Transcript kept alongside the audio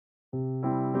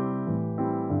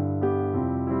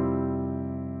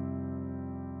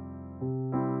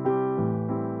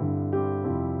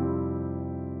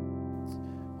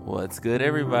What's good,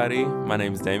 everybody? My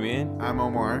name is Damien. I'm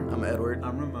Omar. I'm Edward.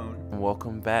 I'm Ramon.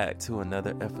 Welcome back to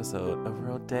another episode of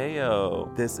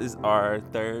Rodeo. This is our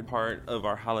third part of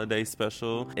our holiday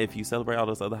special. If you celebrate all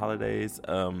those other holidays,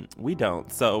 we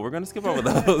don't. So we're going to skip over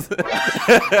those.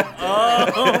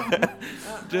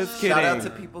 Just kidding. Shout out to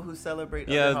people who celebrate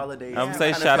other holidays. I would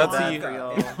say shout out to you.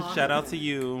 Y'all. Shout out to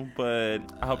you, but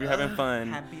I hope you're having fun.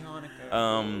 Happy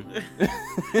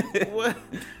Hanukkah. What?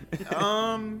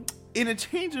 In a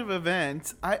change of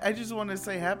events, I just want to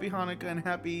say Happy Hanukkah and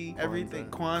Happy everything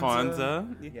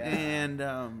Kwanzaa. Yeah.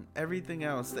 And everything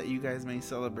else that you guys may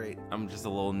celebrate. I'm just a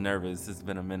little nervous. It's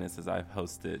been a minute since I've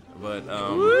hosted, but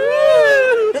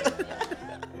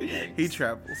He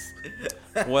travels.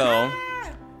 Well,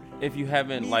 if you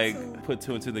haven't put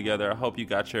two and two together, I hope you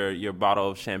got your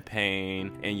bottle of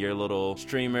champagne and your little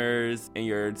streamers and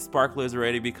your sparklers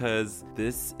ready, because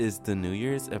this is the New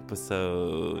Year's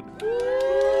episode.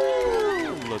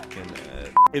 Looking at.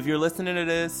 If you're listening to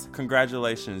this,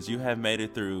 congratulations. You have made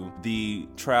it through the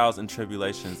trials and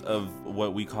tribulations of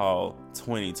what we call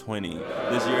 2020.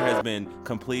 This year has been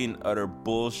complete and utter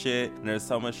bullshit, and there's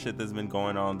so much shit that's been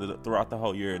going on throughout the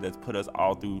whole year that's put us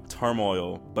all through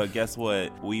turmoil. But guess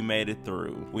what? We made it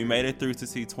through. We made it through to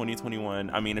see 2021.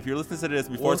 I mean, if you're listening to this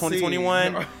before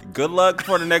 2021, good luck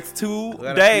for the next 2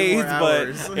 days.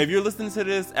 But if you're listening to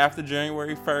this after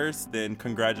January 1st, then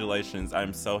congratulations.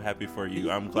 I'm so happy for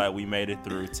you. I'm glad we made it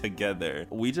through together.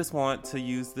 We just want to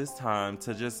use this time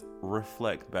to just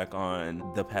reflect back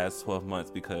on the past 12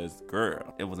 months, because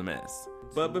girl, it was a mess.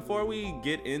 But before we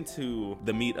get into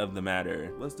the meat of the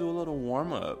matter, let's do a little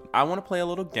warm-up. I want to play a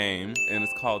little game, and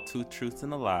it's called Two Truths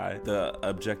and a Lie. The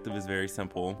objective is very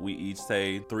simple. We each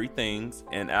say 3 things,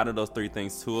 and out of those 3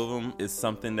 things, 2 of them is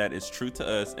something that is true to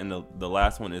us, and the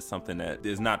last one is something that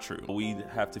is not true. We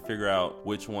have to figure out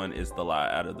which one is the lie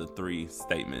out of the 3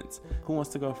 statements. Who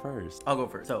wants to go first? I'll go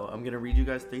first. So I'm going to read you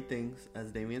guys 3 things,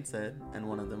 as Damien said, and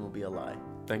one of them will be a lie.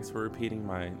 Thanks for repeating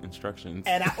my instructions.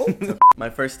 And my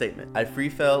first statement: I free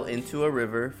fell into a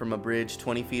river from a bridge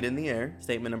 20 feet in the air.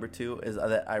 Statement number 2 is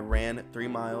that I ran 3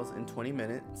 miles in 20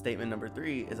 minutes. Statement number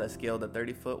 3 is I scaled a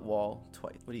 30-foot wall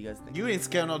twice. What do you guys think? You ain't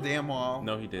scaled no damn wall.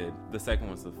 No, he did. The second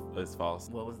one is false.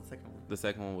 What was the second one? The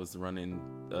second one was running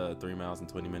 3 miles in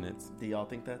 20 minutes. Do y'all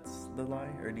think that's the lie,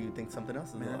 or do you think something else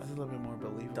is the lie? That's a little bit more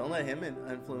believable. Don't let him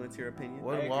influence your opinion.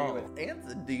 What wall?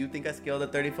 And do you think I scaled a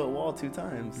 30-foot wall 2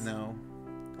 times? No.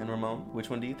 And Ramon, which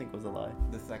one do you think was a lie?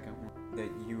 The second one. That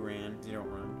you ran, you don't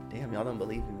run. Damn, y'all don't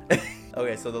believe me.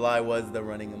 Okay, so the lie was the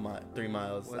running 3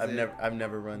 miles. Was I've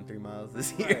never run 3 miles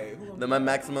this year. Right. My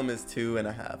maximum is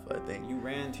 2.5, I think. You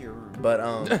ran to your room. But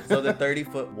so the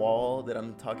 30-foot wall that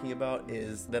I'm talking about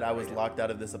is that I was locked out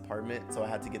of this apartment, so I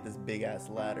had to get this big ass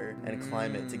ladder and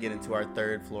climb it to get into our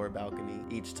 3rd floor balcony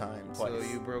each time. Twice.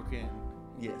 So you broke in.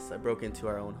 Yes, I broke into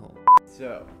our own home.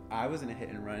 So, I was in a hit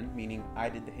and run, meaning I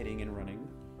did the hitting and running,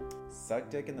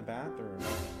 sucked dick in the bathroom,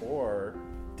 or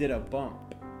did a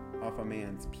bump off a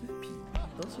man's pee-pee.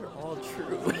 Those are all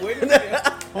true. Wait a minute.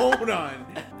 Hold on.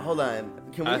 Hold on.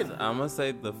 Can we? I'm going to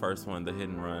say the first one, the hit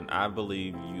and run. I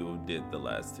believe you did the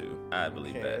last 2. I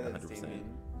believe that 100%.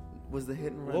 Was the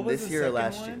hit and run What was this the year or second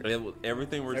last one? year?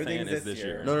 Everything we're saying is this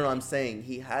year. No, I'm saying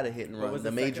he had a hit and What run, was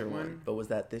the the major second one. one? But was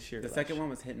that this year? or The last second year? one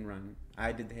was hit and run.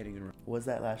 I did the hitting and run. Was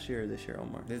that last year or this year,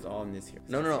 Omar? This is all in this year.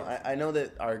 No. I know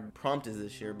that our prompt is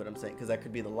this year, but I'm saying because that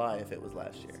could be the lie if it was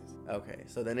last year. Okay,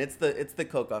 so then it's the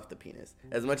coke off the penis.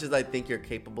 As much as I think you're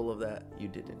capable of that, you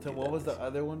didn't. So do what that was this the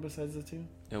other one besides the 2?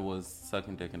 It was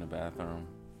sucking dick in the bathroom.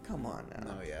 year. Come on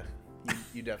now. Oh, yeah.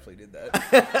 You definitely did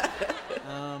that.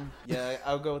 Yeah,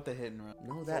 I'll go with the hit and run.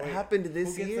 No, that wait, happened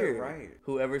this who gets it year. right?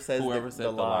 Whoever says Whoever the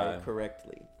lie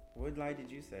correctly. What lie did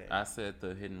you say? I said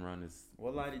the hit and run is...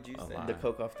 What lie did you A say? lie. The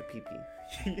coke off the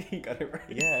pee-pee. You got it right.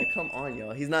 Yeah, come on,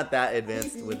 y'all. He's not that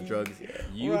advanced with drugs yet.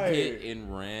 You Right. hit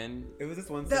and ran. It was just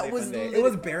one That Sunday was fun day. lit- It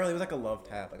was barely. It was like a love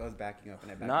tap. Like I was backing up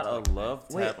and I backed Not up. a love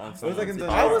Wait, tap on it was someone's like in the-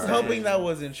 dick. I was Right. hoping that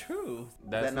wasn't true.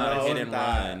 That's That- not no, a hit it and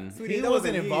wasn't run. that. Sweetie, He that wasn't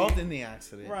wasn't me. involved in the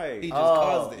accident. Right. He just Oh.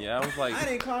 caused it. Yeah, I was like... I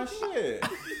didn't cause shit.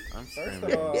 I'm First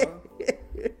screaming. of all,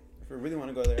 if we really want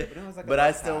to go there, but it was like. But a I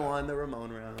love still tap. won the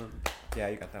Ramon round. Yeah,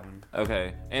 you got that one.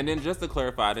 Okay, and then just to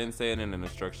clarify, I didn't say it in the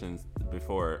instructions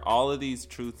before. All of these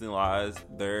truths and lies,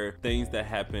 they're things that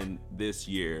happened this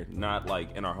year, not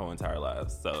like in our whole entire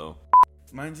lives. So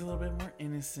Mine's a little bit more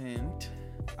innocent.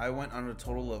 I went on a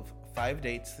total of 5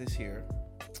 dates this year.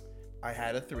 I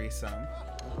had a threesome.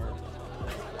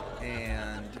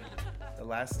 And the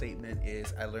last statement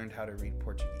is I learned how to read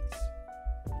Portuguese.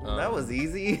 That was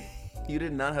easy. You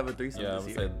did not have a threesome yeah, I this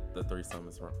would year. say the threesome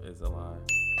is a lie.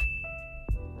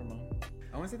 Ramon?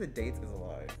 I want to say the dates is a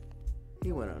lie.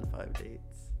 He went on 5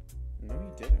 dates. No,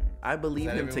 you didn't. I believe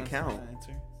Is that him to everyone's count.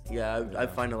 answer? Yeah, I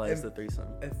finalized If- the threesome.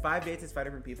 If 5 dates is 5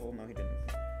 different people, no, he didn't.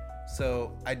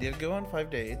 So I did go on 5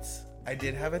 dates. I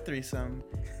did have a threesome.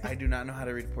 I do not know how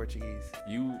to read Portuguese.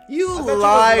 You You thought you was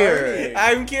liar! learning.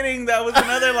 I'm kidding. That was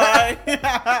another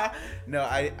lie. No,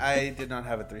 I did not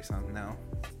have a threesome. No,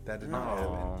 that did not happen.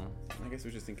 Oh. I guess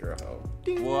we just think you're a hoe.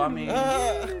 Well, I mean,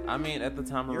 Ah. at the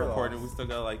time of You're recording, lost. we still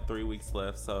got like 3 weeks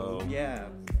left. So Yeah.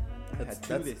 I had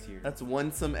 2 this year. That's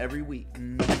one some every week.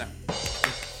 No.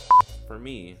 for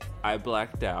me, I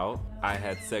blacked out. I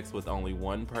had sex with only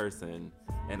one person,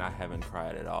 and I haven't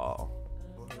cried at all.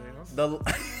 The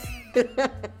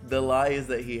the lie is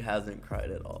that he hasn't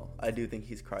cried at all. I do think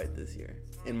he's cried this year,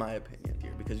 in my opinion,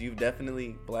 dear, because you've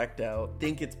definitely blacked out.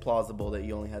 Think it's plausible that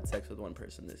you only had sex with one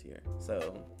person this year,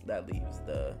 so that leaves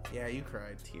the Yeah, you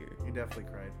cried. tier. You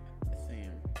definitely cried.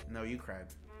 Same. No, you cried.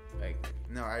 Like,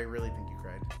 No, I really think you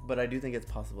cried. But I do think it's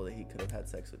possible that he could have had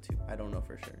sex with two. I don't know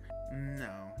for sure. No.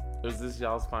 Is this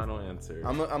y'all's final answer?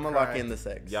 I'm gonna lock in the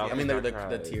sex. Y'all I mean think the I the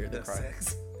cried. tier, the The cry.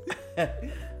 sex. I'm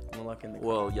gonna lock in the cry.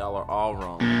 Well, y'all are all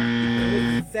wrong.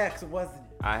 sex wasn't.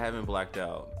 I haven't blacked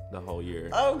out the whole year.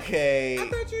 Okay. I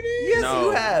thought you did. Yes, No,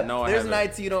 you have. no, I There's haven't.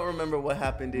 nights you don't remember what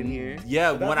happened in here.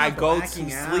 Yeah, That's when I not go to blacking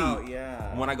sleep. out,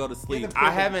 yeah. When I go to sleep, the proof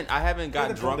I haven't got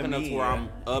the proof drunk to enough me, to where I'm yeah.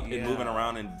 up and Yeah. moving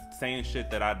around and saying shit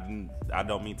that I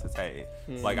don't mean to say.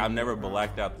 Like I've never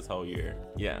blacked out this whole year.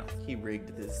 Yeah. He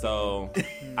rigged this. So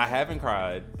I haven't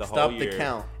cried the Stop whole the year.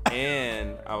 count.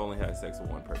 And I've only had sex with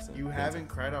one person. You haven't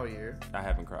cried all year. I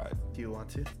haven't cried. Do you want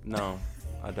to? No,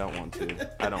 I don't want to.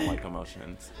 I don't like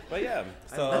emotions. But yeah,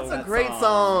 so That's a that great song.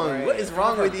 song. Right. What is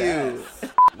wrong One with of our you?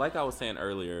 best. like I was saying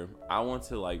earlier, I want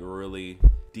to like really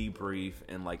debrief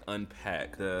and like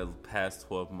unpack the past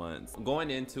 12 months. Going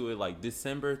into it like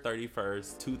December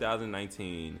 31st,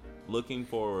 2019, looking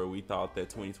forward, we thought that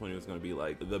 2020 was going to be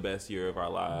like the best year of our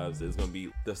lives. It's going to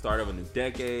be the start of a new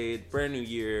decade, brand new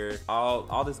year,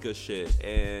 all this good shit.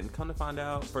 And come to find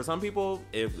out, for some people,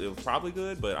 it was probably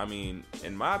good, but I mean,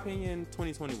 in my opinion,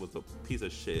 2020 was a piece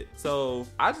of shit. So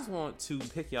I just want to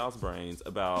pick y'all's brains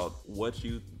about what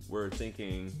you were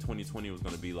thinking 2020 was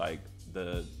going to be like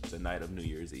the night of New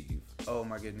Year's Eve. Oh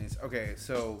my goodness. Okay,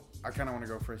 so I kind of want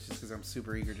to go first just because I'm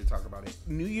super eager to talk about it.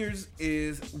 New Year's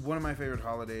is one of my favorite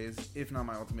holidays, if not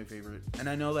my ultimate favorite. And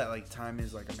I know that like time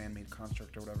is like a man-made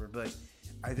construct or whatever, but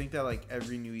I think that like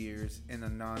every New Year's in a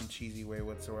non-cheesy way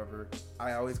whatsoever,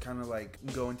 I always kind of like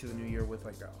go into the new year with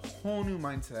like a whole new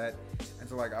mindset. And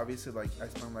so like obviously like I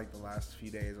spent like the last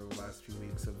few days or the last few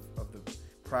weeks of the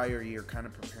prior year kind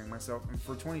of preparing myself, and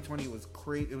for 2020 it was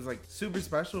great. It was like super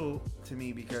special to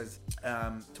me because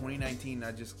 2019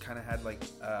 I just kind of had like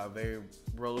a very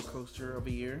roller coaster of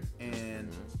a year, and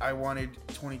I wanted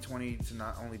 2020 to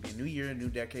not only be a new year, a new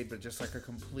decade, but just like a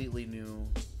completely new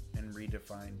and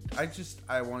redefined.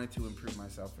 I wanted to improve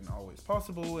myself in all ways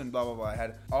possible, and blah blah blah. I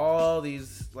had all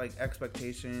these like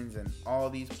expectations and all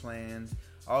these plans,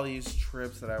 all these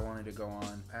trips that I wanted to go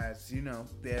on. As you know,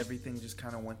 everything just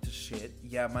kind of went to shit.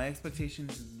 Yeah, my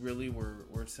expectations really were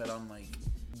set on like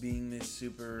being this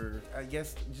super, I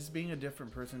guess, just being a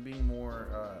different person, being more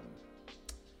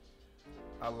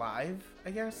alive,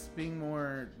 I guess, being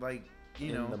more like, you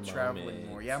In know, the traveling moment.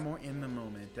 more. Yeah, more in the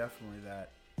moment. Definitely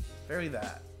that. Very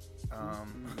that.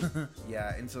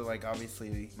 Yeah, and so like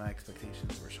obviously my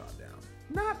expectations were shot down.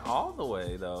 Not all the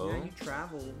way though. Yeah, you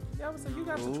traveled. Yeah, I would say you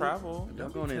got Ooh. to travel. Y'all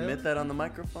gonna admit that on the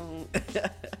microphone?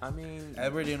 I mean,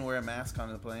 Edward didn't wear a mask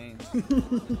on the plane.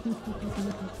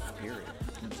 Spirit.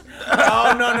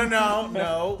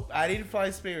 No. I didn't fly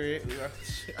Spirit.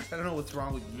 I don't know what's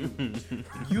wrong with you.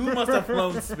 You must have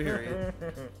flown Spirit.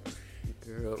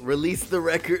 Girl, release the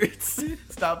records.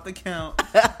 Stop the count.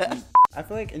 I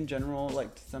feel like in general,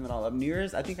 like to sum it all up, New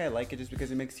Year's, I think I like it just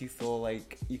because it makes you feel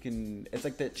like you can, it's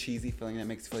like that cheesy feeling that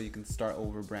makes you feel like you can start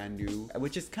over brand new,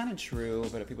 which is kind of true,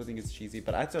 but people think it's cheesy,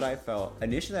 but that's what I felt.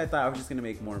 Initially, I thought I was just gonna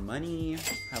make more money,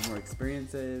 have more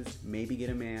experiences, maybe get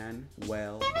a man.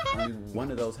 Well, only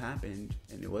one of those happened,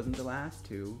 and it wasn't the last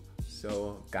two,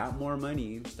 so got more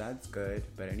money, that's good,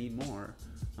 but I need more.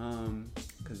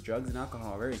 Because drugs and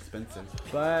alcohol are very expensive.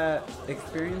 But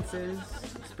experience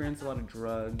a lot of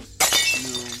drugs,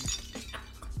 you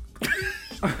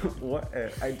know. What?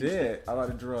 I did a lot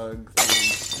of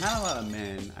drugs. Not a lot of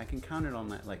men. I can count it on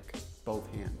that, like,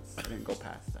 both hands. I didn't go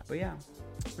past that. But yeah,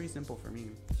 pretty simple for me.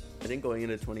 I think going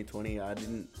into 2020, I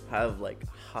didn't have like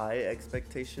high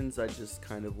expectations. I just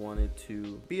kind of wanted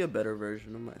to be a better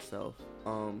version of myself.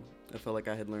 I felt like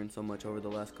I had learned so much over the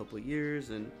last couple of years,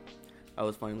 and I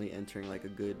was finally entering like a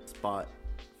good spot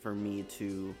for me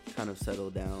to kind of settle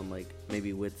down, like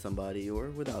maybe with somebody or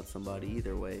without somebody,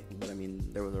 either way. But I mean,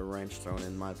 there was a wrench thrown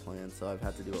in my plan, so I've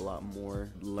had to do a lot more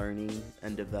learning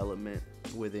and development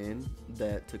within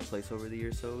that took place over the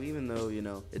years. So even though, you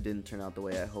know, it didn't turn out the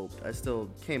way I hoped, I still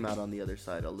came out on the other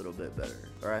side a little bit better,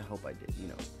 or I hope I did, you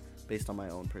know, based on my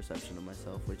own perception of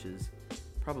myself, which is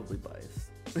probably biased.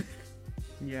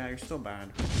 Yeah, you're still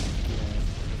bad.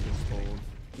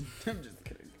 I'm just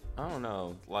kidding. I don't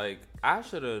know. Like, I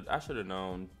should have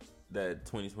known that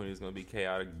 2020 was gonna be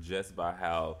chaotic just by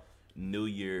how New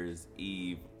Year's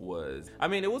Eve was. I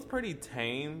mean, it was pretty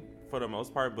tame for the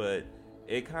most part, but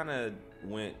it kind of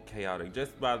went chaotic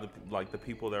just by the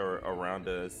people that were around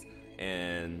us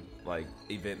and like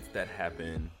events that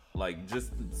happened. Like,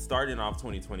 just starting off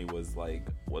 2020 was like,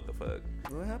 what the fuck?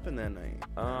 What happened that night?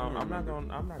 I'm not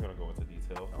gonna go into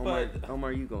detail.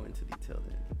 Omar, you go into detail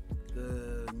then.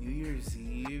 The New Year's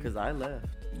Eve. Because I left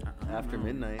after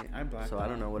midnight, so I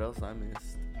don't know what else I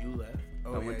missed. You left.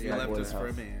 Oh I went to yeah, you my left boy's us for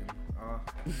a house.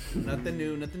 man. Nothing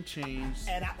new, nothing changed.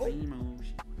 And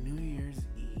New Year's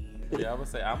Eve. Yeah, I would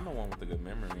say I'm the one with the good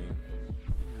memory.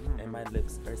 And my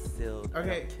lips are sealed.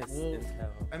 Okay, Kiss well, and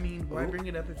tell. I mean, why bring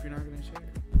it up if you're not gonna share?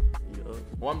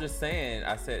 Well, I'm just saying.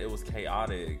 I said it was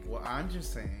chaotic, Well, I'm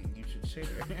just saying you should share.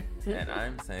 and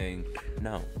I'm saying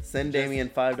no. Send Damien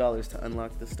 $5 to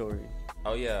unlock the story.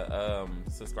 Oh yeah,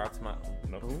 subscribe to my.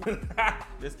 No,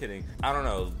 just kidding. I don't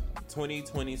know.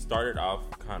 2020 started off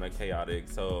kind of chaotic,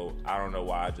 so I don't know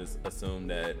why I just assumed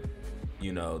that,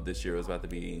 you know, this year was about to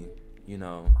be, you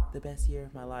know, the best year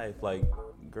of my life. Like,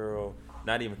 girl,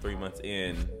 not even 3 months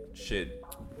in, shit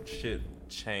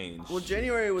changed. Well,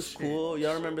 January was cool.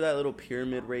 Y'all remember that little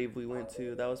pyramid rave we went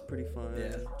to? That was pretty fun.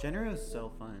 Yeah. January was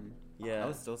so fun. Yeah. I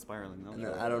was still spiraling. That was And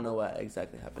then really I don't know what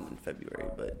exactly happened in February,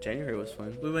 but January was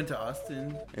fun. We went to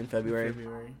Austin In February?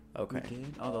 February. Okay.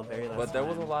 good. Oh, the very last But there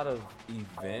was a time. lot of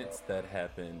events that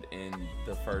happened in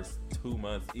the first 2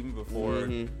 months, even before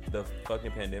the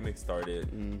fucking pandemic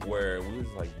started, where we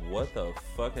was like, what the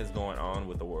fuck is going on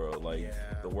with the world? Like,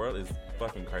 Yeah. the world is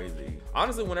fucking crazy.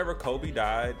 Honestly, whenever Kobe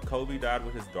died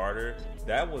with his daughter,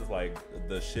 that was like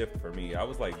the shift for me. I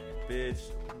was like, bitch,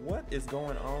 what is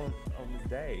going on this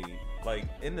day? Like,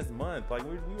 in this month, like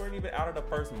we weren't even out of the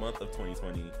first month of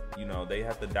 2020. You know, they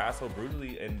had to die so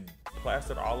brutally and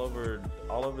plastered all over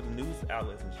the news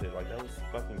outlets and shit. Like, that was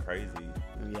fucking crazy.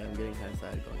 Yeah, I'm getting kind of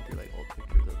sad going through like old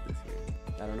pictures of this year.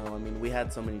 I don't know. I mean, we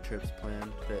had so many trips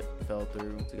planned that fell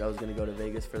through. I was gonna go to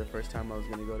Vegas for the first time. I was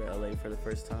gonna go to LA for the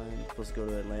first time. Supposed to go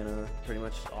to Atlanta. Pretty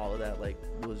much all of that like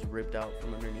was ripped out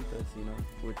from underneath us, you know.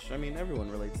 Which I mean,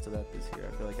 everyone relates to that this year.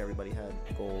 I feel like everybody had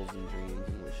goals and dreams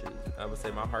and wishes. I would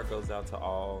say my heart goes out to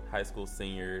all high school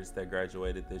seniors that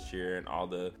graduated this year and all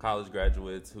the college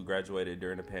graduates who graduated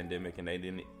during the pandemic and they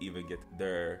didn't even get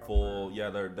their full,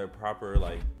 their proper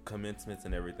like commencements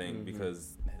and everything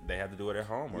because they had to do it at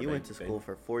home. You went to school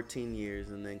for 14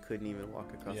 years and then couldn't even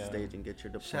walk across the stage and get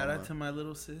your diploma. Shout out to my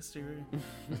little sister.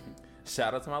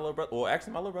 Shout out to my little brother. Well,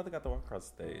 actually, my little brother got to walk across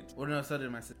the stage. Well, no, so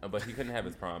did my sister. But he couldn't have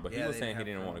his prom. But he Yeah, was they saying he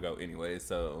didn't didn't have want to go anyway.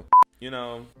 So, you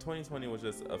know, 2020 was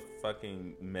just a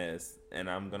fucking mess. And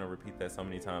I'm going to repeat that so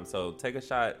many times. So take a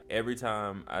shot every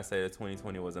time I say that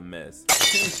 2020 was a mess.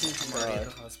 I'm already at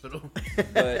the hospital.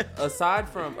 But aside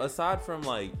from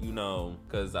like, you know,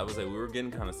 because I would say we were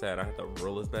getting kind of sad. I had to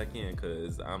roll us back in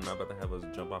because I'm not about to have us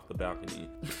jump off the balcony.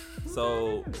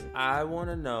 So I want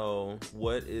to know,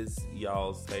 what is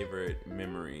y'all's favorite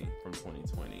memory from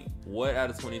 2020? What out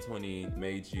of 2020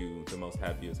 made you the most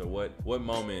happiest, or what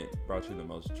moment brought you the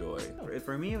most joy?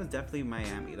 For me, it was definitely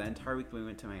Miami. The entire week we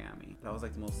went to Miami. That was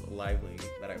like the most lively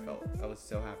that I felt. I was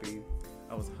so happy.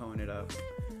 I was hoeing it up,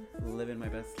 living my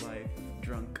best life,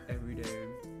 drunk every day.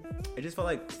 It just felt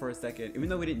like for a second, even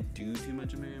though we didn't do too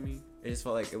much in Miami, it just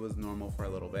felt like it was normal for a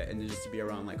little bit. And then just to be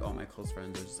around like all my close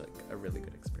friends was just like a really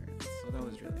good experience. So that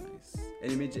was really nice.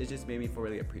 And it just made me feel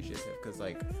really appreciative because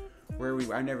like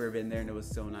I've never been there and it was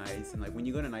so nice. And like when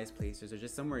you go to nice places or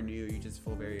just somewhere new, you just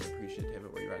feel very appreciative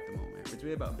of where you're at the moment. It's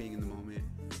really about being in the moment.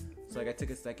 So like I took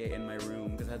a second in my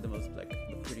room because I had the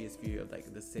prettiest view of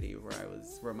like the city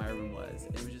where my room was.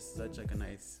 It was just such like a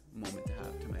nice moment to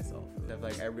have to myself.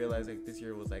 Like I realized like this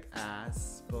year was like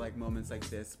ass, but like moments like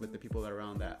this with the people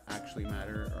around that actually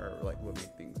matter are like what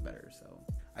make things better. So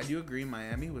I do agree.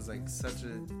 Miami was like such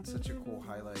a cool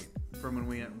highlight from when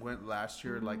we went last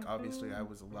year. Like obviously I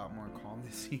was a lot more calm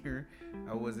this year.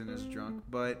 I wasn't as drunk,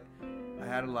 but I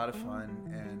had a lot of fun,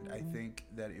 and I think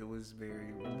that it was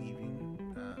very relieving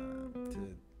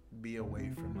to be away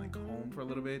from like home for a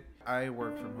little bit. I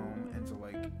work from home, and so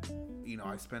like, you know,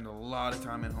 I spend a lot of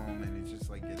time at home, and it's just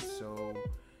like it's so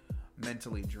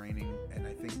mentally draining, and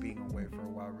I think being away for a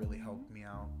while really helped me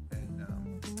out. And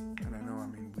I know, I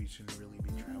mean, we shouldn't really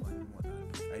be traveling and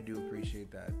whatnot, but I do appreciate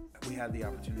that we had the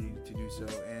opportunity to do so.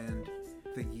 And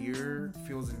the year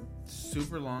feels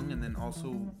super long, and then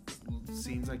also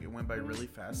seems like it went by really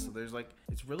fast. So there's like,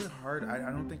 it's really hard.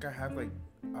 I don't think I have like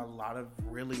a lot of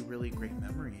really, really great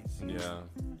memories. Yeah,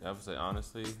 I would say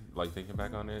honestly, like thinking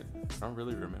back on it, I don't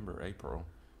really remember April.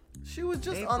 She was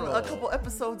just on April. a couple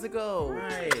episodes ago.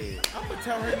 Right. I'm gonna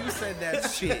tell her you said that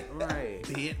shit. Right.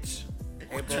 Bitch.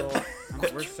 April,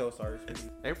 we're so sorry for you.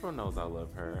 April knows I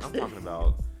love her. I'm talking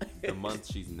about the month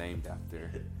she's named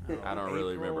after. I don't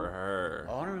really April. remember her.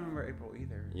 Oh, I don't remember April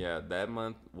either. Yeah, that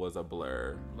month was a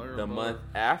blur. Blur, The blur. month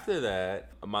after that,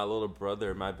 my little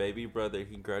brother, my baby brother,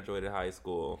 he graduated high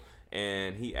school.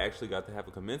 And he actually got to have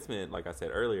a commencement, like I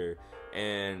said earlier.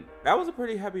 And that was a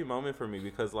pretty happy moment for me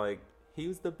because, like, he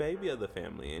was the baby of the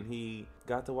family. And he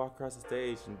got to walk across the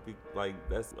stage and be like,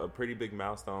 that's a pretty big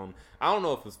milestone. I don't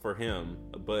know if it was for him,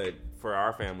 but for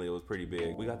our family, it was pretty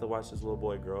big. We got to watch this little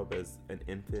boy grow up as an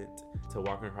infant to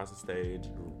walking across the stage,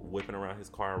 whipping around his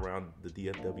car around the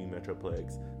DFW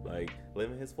Metroplex, like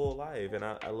living his full life. And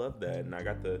I love that. And I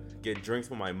got to get drinks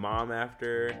with my mom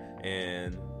after,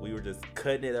 and we were just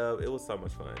cutting it up. It was so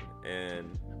much fun.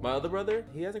 And my other brother,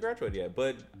 he hasn't graduated yet,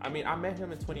 but I mean, I met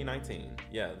him in 2019.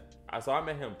 Yeah. So I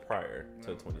met him prior to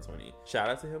 2020. Shout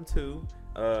out to him too.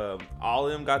 All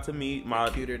of them got to meet my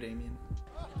Cuter, Damien.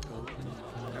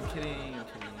 I'm kidding.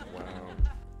 Wow,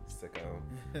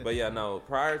 sicko. But yeah, no.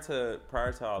 Prior to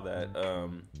all that,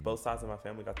 both sides of my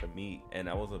family got to meet, and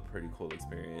that was a pretty cool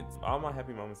experience. All my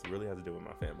happy moments really had to do with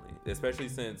my family, especially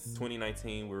since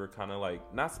 2019 we were kind of like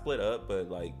not split up, but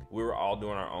like we were all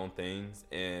doing our own things,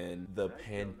 and the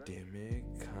pandemic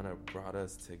kind of brought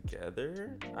us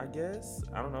together. I guess,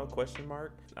 I don't know. Question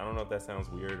mark. I don't know if that sounds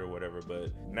weird or whatever,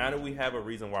 but now that we have a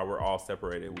reason why we're all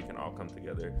separated, we can all come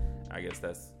together. I guess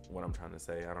that's what I'm trying to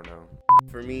say. I don't know.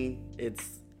 For me,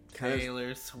 it's kind of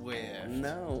Taylor Swift.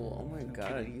 no. Oh my god,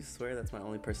 kidding. you swear that's my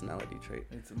only personality trait?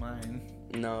 It's mine.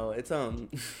 No, it's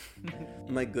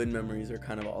my good memories are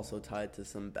kind of also tied to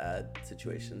some bad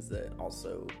situations that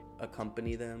also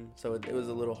accompany them. So it was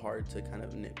a little hard to kind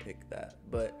of nitpick that.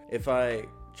 But if I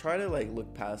try to like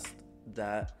look past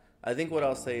that, I think what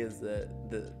I'll say is that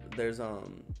there's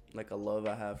like a love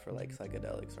I have for like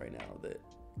psychedelics right now that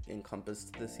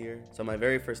encompassed this year. So my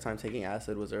very first time taking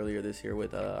acid was earlier this year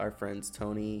with our friends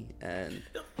Tony and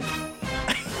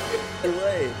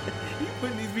What? You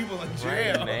putting these people in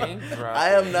Right, jail. name drop. I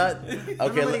am not. Okay,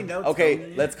 Everybody knows okay.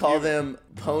 Tony. Let's call them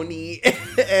Pony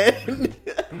and.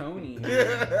 Pony.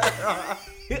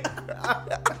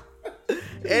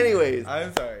 Anyways,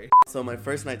 I'm sorry. so my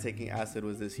first night taking acid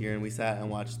was this year, and we sat and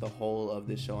watched the whole of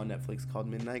this show on Netflix called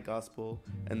Midnight Gospel,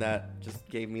 and that just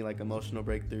gave me like emotional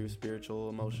breakthrough, spiritual,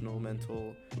 emotional,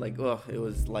 mental. Like, it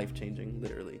was life changing,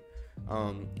 literally.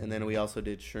 And then we also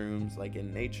did shrooms like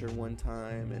in nature one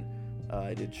time, and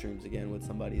I did shrooms again with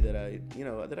somebody that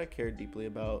I cared deeply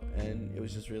about, and it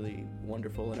was just really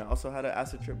wonderful. And I also had an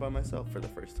acid trip by myself for the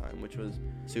first time, which was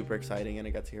super exciting, and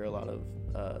I got to hear a lot of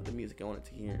the music I wanted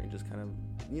to hear and just kind of,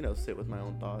 sit with my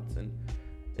own thoughts. And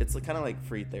it's kind of like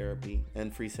free therapy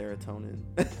and free serotonin.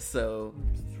 So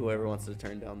whoever wants to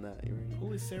turn down that,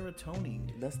 Who is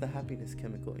serotonin? that's the happiness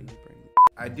chemical in your brain.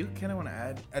 I do kind of want to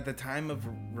add, at the time of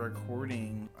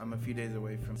recording, I'm a few days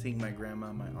away from seeing my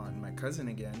grandma, my aunt, and my cousin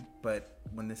again. But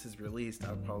when this is released,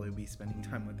 I'll probably be spending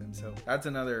time with them. So that's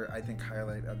another, I think,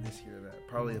 highlight of this year that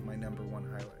probably my number one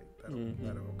highlight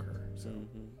that'll occur. So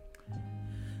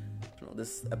Well,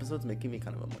 this episode's making me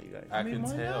kind of emo, you guys. I mean, can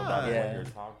why tell not? by the way Yeah. you're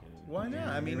talking. why not?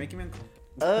 I You're mean, making me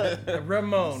uncomfortable.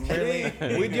 Ramon, really?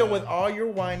 We deal with all your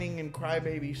whining and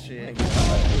crybaby shit.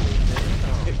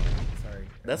 Sorry.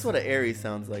 That's what an Aries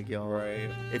sounds like, y'all. Right.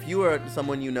 If you or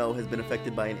someone you know has been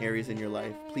affected by an Aries in your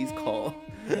life, please call.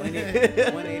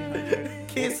 1-800.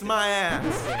 Kiss my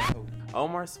ass.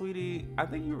 Omar, sweetie, I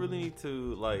think you really need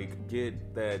to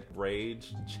get that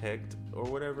rage checked or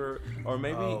whatever, or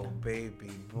maybe. Oh, baby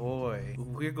boy.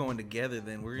 We're going together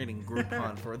then. We're getting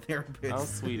Groupon for a therapist. Oh,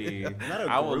 sweetie, Not a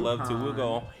I would love to. We'll Groupon.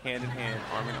 go hand in hand,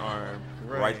 arm in arm,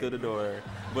 right Right. through the door.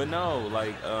 But no,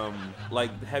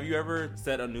 have you ever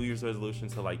set a New Year's resolution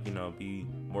to be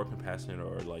more compassionate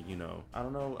or I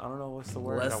don't know what's the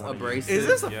word. Less I wanna use. abrasive. Is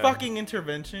this a Yeah. fucking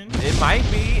intervention? It might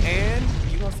be, and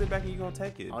you gonna sit back and you gonna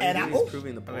take it. All you're doing is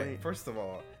proving the Okay, point. first of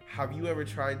all, have you ever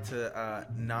tried to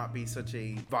not be such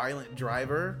a violent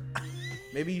driver?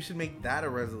 Maybe you should make that a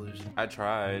resolution. I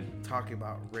tried. Talking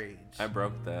about rage. I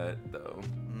broke that though.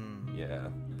 Mm. Yeah,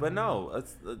 but no,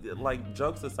 it's like,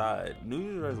 jokes aside, New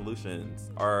Year's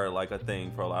resolutions are like a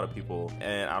thing for a lot of people,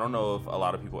 and I don't know if a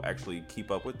lot of people actually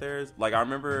keep up with theirs. Like, I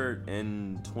remember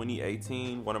in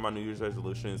 2018, one of my New Year's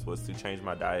resolutions was to change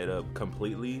my diet up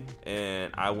completely,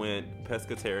 and I went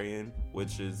pescatarian,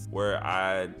 which is where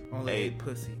I Only ate ate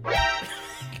pussy.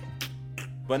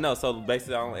 But no, so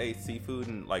basically I only ate seafood,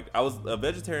 and like, I was a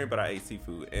vegetarian, but I ate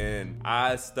seafood, and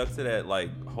I stuck to that like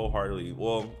wholeheartedly.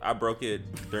 Well, I broke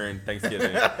it during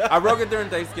Thanksgiving. I broke it during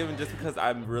Thanksgiving just because I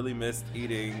really missed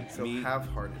eating So meat.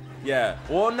 half-hearted. Yeah.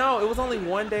 Well, no, it was only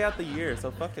one day out the year,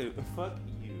 so fuck it. Fuck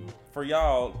you. For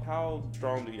y'all, how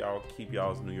strong do y'all keep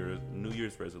y'all's New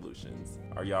Year's resolutions?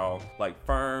 Are y'all like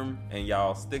firm and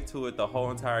y'all stick to it the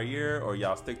whole entire year, or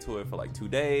y'all stick to it for like 2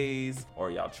 days,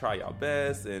 or y'all try y'all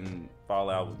best and fall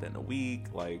out within a week?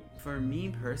 Like, For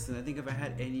me personally, I think if I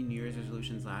had any New Year's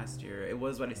resolutions last year, it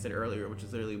was what I said earlier, which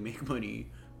is literally make money.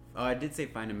 Oh, I did say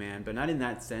find a man, but not in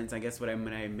that sense. I guess when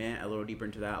I meant a little deeper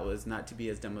into that was not to be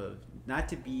as dumb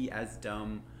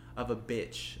of a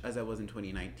bitch as I was in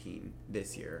 2019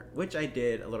 this year, which I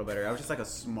did a little better. I was just like a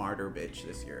smarter bitch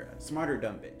this year, a smarter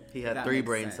dumb bitch. He had That 3 makes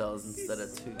brain sense. cells instead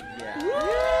of 2.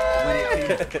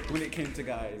 Yeah. When it came to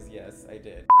guys, yes, I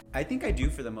did. I think I do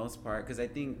for the most part, because I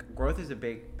think growth is a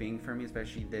big thing for me,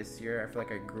 especially this year. I feel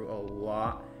like I grew a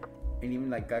lot. And even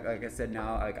like I said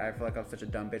now, like I feel like I was such a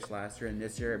dumb bitch last year, and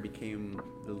this year it became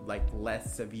like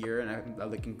less severe. And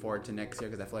I'm looking forward to next year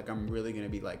because I feel like I'm really gonna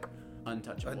be like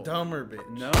untouchable. A dumber bitch.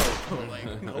 No,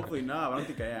 like hopefully not. I don't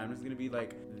think I am. I'm just gonna be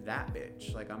like that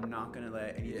bitch. Like I'm not gonna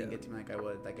let anything get to me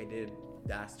like I did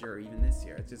last year or even this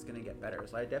year. It's just gonna get better.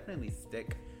 So I definitely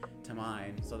stick to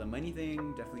mine. So the money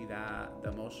thing, definitely that. The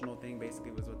emotional thing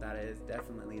basically was what that is.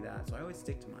 Definitely that. So I always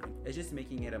stick to mine. It's just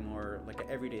making it a more like an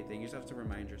everyday thing. You just have to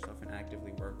remind yourself and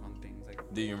actively work on things. Like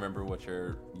do you remember what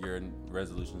your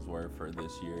resolutions were for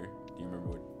this year? Do you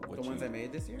remember what the ones I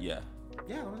made this year? Yeah.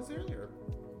 Yeah, what was earlier?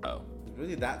 Oh. It's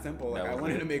really that simple. Like That I was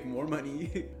wanted it. to make more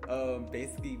money.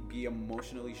 Basically be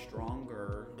emotionally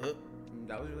stronger.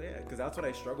 That was really it. Because that's what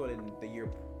I struggled in the year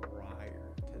prior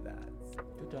to that.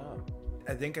 Good job.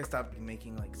 I think I stopped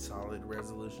making like solid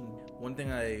resolution. One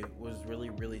thing I was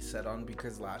really set on,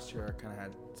 because last year I kind of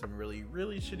had some really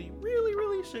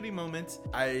shitty moments.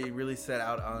 I really set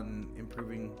out on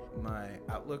improving my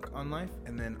outlook on life,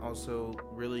 and then also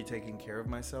really taking care of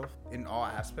myself in all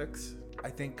aspects. I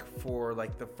think for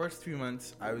like the first few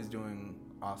months I was doing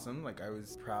awesome. Like I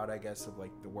was proud, I guess, of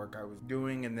like the work I was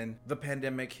doing, and then the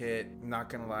pandemic hit. Not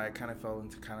gonna lie, I kind of fell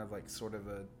into kind of like sort of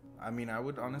I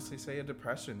would honestly say a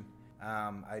depression.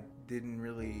 I didn't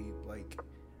really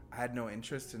I had no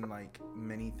interest in like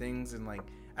many things, and like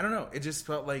I don't know, it just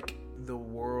felt like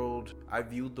I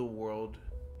viewed the world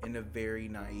in a very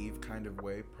naive kind of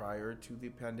way prior to the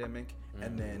pandemic.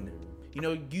 And then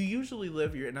you usually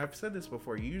live and I've said this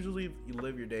before, you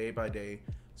live your day by day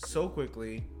so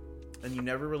quickly, and you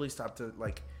never really stop to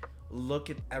like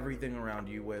look at everything around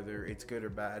you, whether it's good or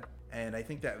bad. And I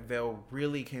think that veil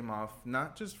really came off,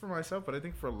 not just for myself, but I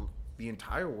think for the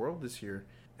entire world this year.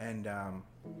 And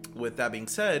with that being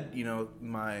said,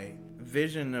 my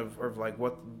vision of like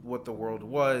what the world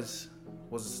was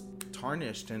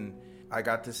tarnished, and I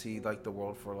got to see like the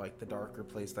world for like the darker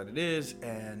place that it is.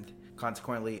 And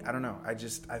consequently, I don't know,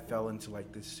 I fell into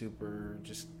like this super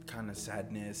just kind of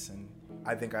sadness, and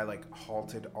I think I like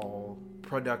halted all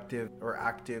productive or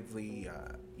actively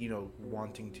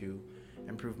wanting to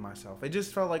improve myself. It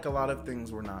just felt like a lot of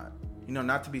things were not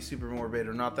to be super morbid,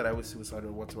 or not that I was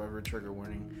suicidal whatsoever, trigger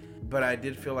warning, but I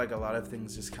did feel like a lot of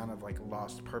things just kind of like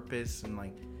lost purpose, and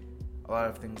like a lot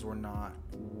of things were not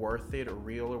worth it or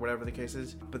real or whatever the case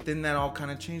is. But then that all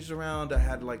kind of changed around. I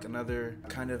had like another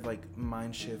kind of like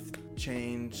mind shift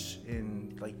change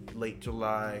in like late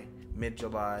July,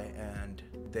 mid-July, and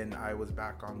then I was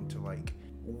back on to like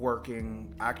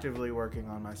actively working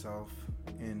on myself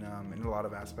in a lot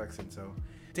of aspects. And so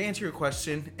to answer your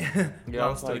question,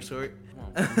 long story short,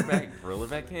 Reel it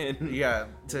back in. yeah,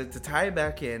 to tie it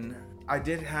back in, I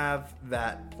did have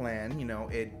that plan.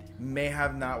 It may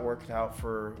have not worked out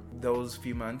for those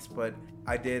few months, but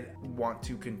I did want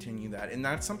to continue that. And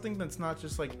that's something that's not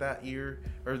just like that year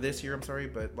or this year, I'm sorry,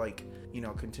 but like,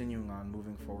 continuing on,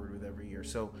 moving forward with every year.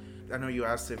 So I know you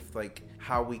asked if like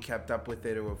how we kept up with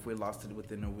it, or if we lost it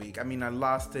within a week. I mean, I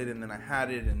lost it and then I had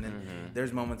it, and then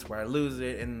there's moments where I lose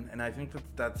it, and I think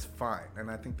that's fine. And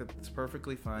I think that's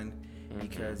perfectly fine,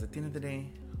 because at the end of the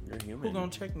day, You're human. who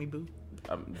gonna check me, boo?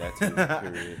 That's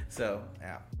period. So,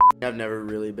 yeah. I've never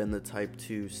really been the type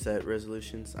to set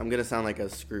resolutions. I'm gonna sound like a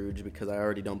Scrooge because I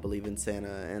already don't believe in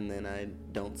Santa, and then I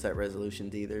don't set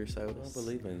resolutions either. So I don't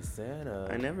believe in Santa.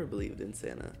 I never believed in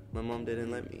Santa. My mom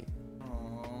didn't let me.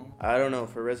 I don't know.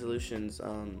 For resolutions,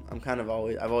 I've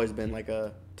always been like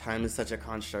a time is such a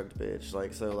construct, bitch.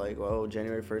 Like, so like, well,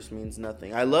 January 1st means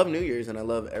nothing. I love New Year's and I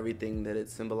love everything that it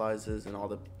symbolizes and all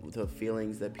the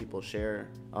feelings that people share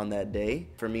on that day.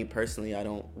 For me personally, I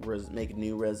don't make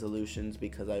new resolutions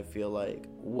because I feel like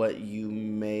what you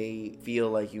may feel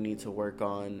like you need to work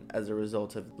on as a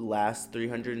result of last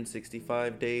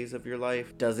 365 days of your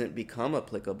life doesn't become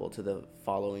applicable to the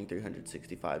following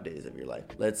 365 days of your life.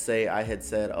 Let's say I had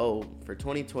said, oh, for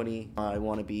 2020, I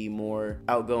want to be more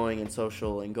outgoing and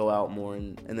social and go out more,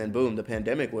 and then boom, the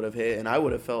pandemic would have hit and I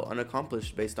would have felt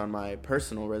unaccomplished based on my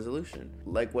personal resolution.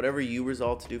 Like, whatever you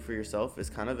resolve to do for yourself is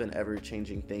kind of an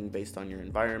ever-changing thing based on your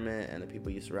environment and the people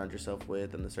you surround yourself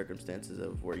with and the circumstances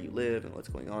of where you live and what's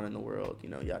going on in the world, you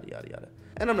know, yada yada yada.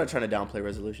 And I'm not trying to downplay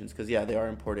resolutions, because yeah, they are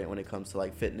important when it comes to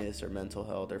like fitness or mental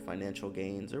health or financial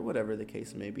gains or whatever the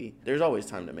case may be. There's always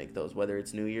time to make those, whether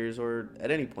it's New Year's or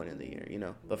at any point in the year, you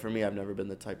know. But for me, I've never been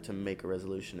the type to make a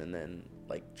resolution and then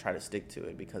like try to stick to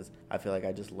it, because I feel like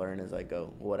I just learn as I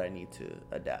go what I need to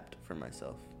adapt for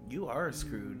myself. You are a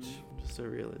Scrooge. Just a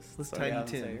realist. Who's Sorry. Tiny I would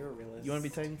Tim? say you're a realist. You want to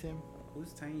be Tiny Tim?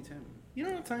 Who's Tiny Tim? You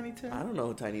don't know Tiny Tim? I don't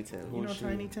know Tiny Tim. You know Who's she?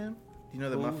 Tiny Tim? Do you know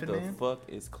the Who Muffin the Man? fuck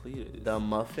is Cletus? The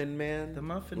Muffin Man? The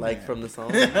Muffin like Man. from the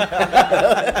song?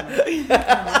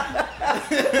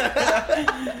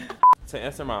 To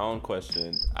answer my own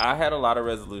question, I had a lot of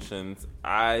resolutions.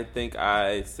 I think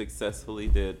I successfully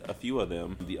did a few of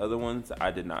them. The other ones,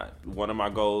 I did not. One of my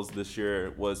goals this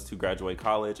year was to graduate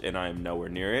college, and I am nowhere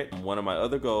near it. One of my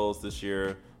other goals this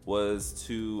year was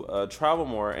to travel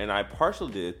more, and I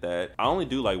partially did that. I only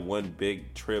do like one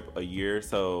big trip a year,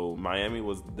 so Miami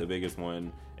was the biggest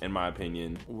one in my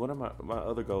opinion. What are my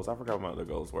other goals? I forgot what my other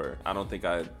goals were. I don't think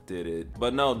I did it.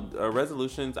 But no,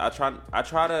 resolutions, I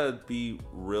try to be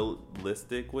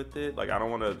realistic with it. Like, I don't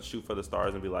want to shoot for the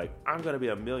stars and be like, I'm going to be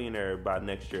a millionaire by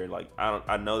next year. Like,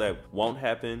 I know that won't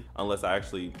happen unless I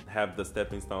actually have the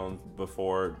stepping stones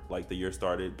before like the year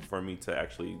started for me to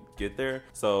actually get there.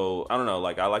 So I don't know,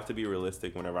 like, I like to be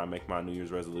realistic whenever I make my New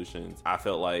Year's resolutions. I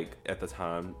felt like at the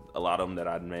time, a lot of them that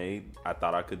I'd made, I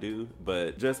thought I could do.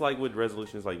 But just like with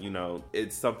resolutions, like, you know,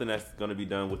 it's something that's going to be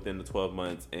done within the 12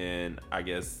 months. And I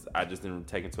guess I just didn't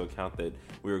take into account that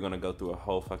we were going to go through a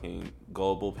whole fucking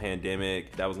global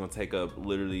pandemic that was going to take up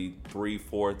literally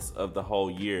 3/4 of the whole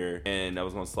year. And that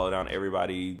was going to slow down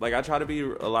everybody. Like, I try to be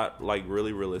a lot, like,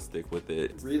 really realistic with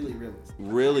it. Really realistic.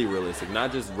 Really realistic,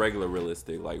 not just regular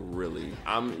realistic, like really.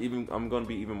 I'm going to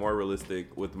be even more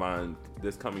realistic with mine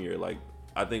this coming year. Like,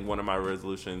 I think one of my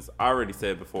resolutions, I already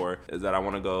said before, is that I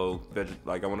want to go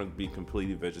I want to be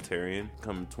completely vegetarian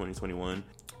come 2021.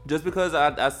 Just because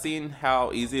I've seen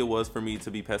how easy it was for me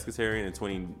to be pescatarian in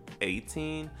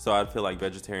 2018, so I feel like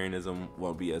vegetarianism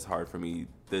won't be as hard for me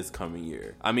this coming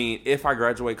year. I mean, if I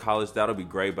graduate college, that'll be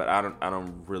great, but I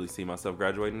don't really see myself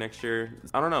graduating next year.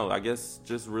 I don't know. I guess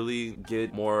just really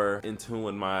get more in tune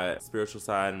with my spiritual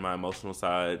side and my emotional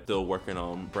side. Still working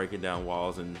on breaking down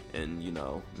walls and you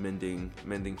know, mending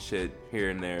shit here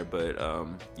and there. But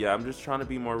yeah, I'm just trying to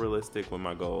be more realistic with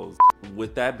my goals.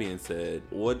 With that being said,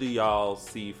 what do y'all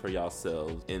see for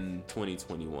yourselves in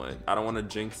 2021? I don't want to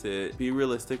jinx it. Be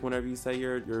realistic whenever you say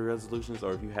your resolutions,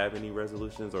 or if you have any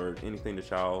resolutions or anything that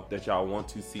y'all want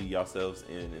to see yourselves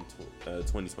in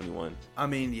 2021. I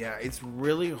mean, yeah, it's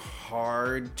really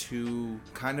hard to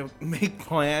kind of make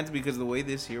plans because the way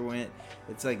this year went,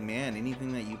 it's like, man,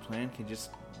 anything that you plan can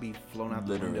just be flown out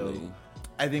the window.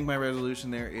 I think my resolution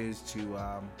there is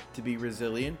to be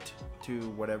resilient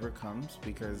to whatever comes,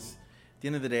 because at the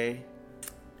end of the day,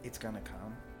 it's gonna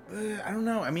come. I don't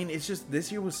know. I mean, it's just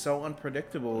this year was so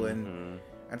unpredictable, and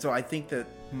so I think that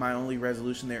my only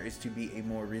resolution there is to be a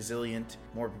more resilient,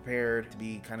 more prepared, to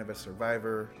be kind of a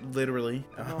survivor, literally.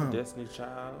 Destiny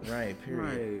Child. Right,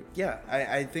 period. Right. Yeah,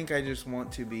 I think I just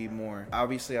want to be more.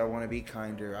 Obviously, I want to be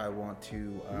kinder. I want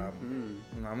to. I'm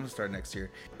going to start next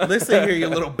year. Listen here, you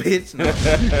little bitch. No,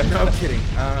 I'm kidding.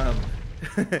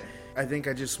 I think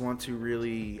I just want to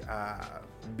really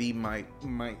be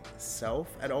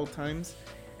myself at all times,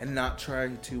 and not try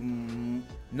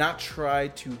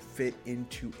to fit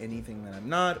into anything that I'm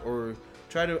not, or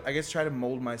try to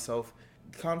mold myself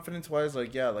confidence-wise,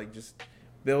 just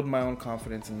build my own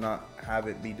confidence and not have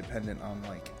it be dependent on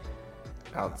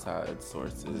Outside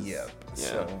sources. Yep. Yeah.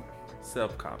 So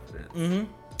Self-confidence.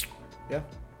 yeah.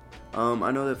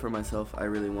 I know that for myself, I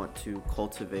really want to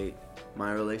cultivate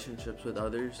my relationships with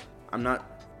others. I'm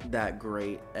not that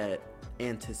great at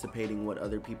anticipating what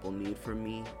other people need from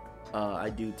me. I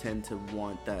do tend to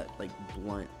want that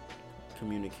blunt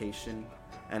communication,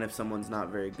 and if someone's not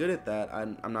very good at that,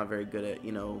 I'm not very good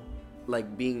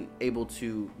at being able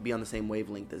to be on the same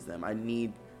wavelength as them. I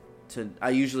need I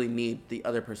usually need the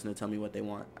other person to tell me what they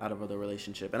want out of the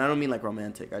relationship. And I don't mean like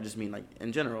romantic. I just mean like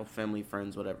in general, family,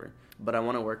 friends, whatever. But I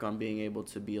want to work on being able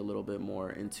to be a little bit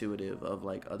more intuitive of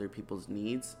like other people's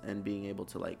needs and being able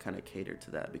to like kind of cater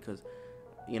to that, because,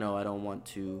 you know, I don't want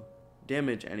to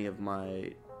damage any of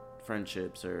my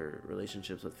friendships or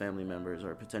relationships with family members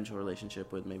or a potential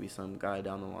relationship with maybe some guy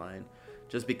down the line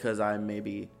just because I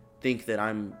maybe think that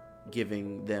I'm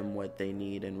giving them what they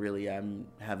need, and really I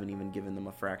haven't even given them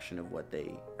a fraction of what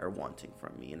they are wanting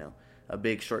from me. You know, a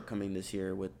big shortcoming this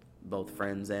year with both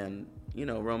friends and, you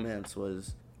know, romance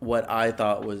was what I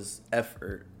thought was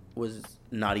effort was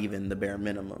not even the bare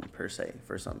minimum per se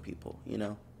for some people, you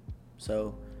know.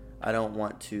 So I don't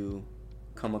want to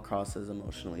come across as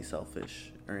emotionally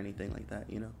selfish or anything like that,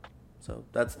 you know. So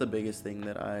that's the biggest thing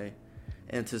that I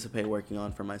anticipate working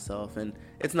on for myself. And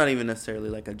it's not even necessarily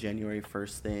like a January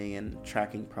 1st thing and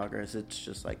tracking progress. It's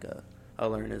just like a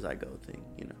learn as I go thing,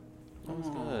 you know. That was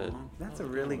good. That's a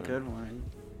really good one.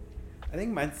 I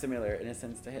think mine's similar in a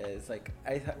sense to his. Like,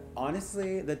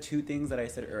 honestly, the two things that I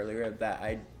said earlier that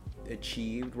I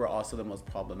achieved were also the most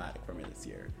problematic for me this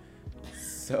year.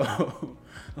 So,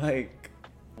 like,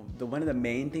 one of the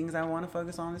main things I want to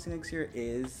focus on this next year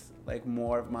is like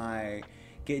more of my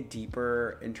get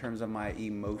deeper in terms of my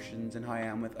emotions and how I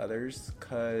am with others,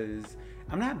 because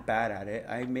I'm not bad at it.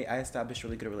 I established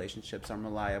really good relationships. I'm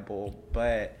reliable,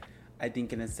 but I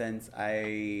think in a sense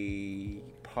I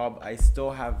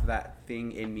still have that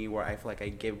thing in me where I feel like I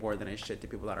give more than I should to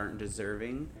people that aren't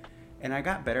deserving, and I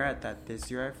got better at that this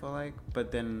year, I feel like.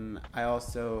 But then I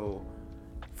also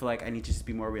feel like I need to just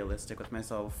be more realistic with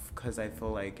myself, because I feel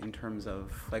like in terms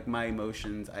of like my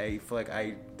emotions, I feel like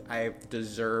I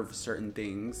deserve certain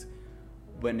things,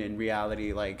 when in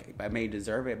reality, like, I may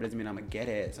deserve it, but it doesn't mean I'm gonna get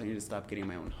it. So I need to stop getting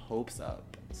my own hopes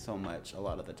up so much a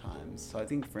lot of the times. So I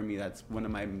think for me that's one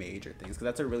of my major things, because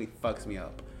that's what really fucks me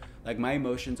up. Like, my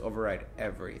emotions override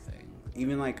everything.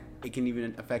 Even like it can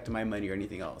even affect my money or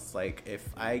anything else. Like, if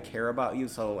I care about you,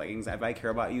 so like if I care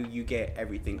about you, you get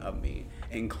everything of me,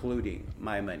 including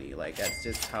my money. Like, that's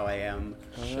just how I am.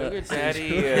 Sugar daddy.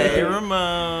 Hey,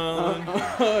 Ramon.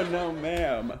 Oh no,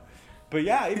 ma'am. But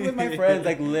yeah, even with my friends,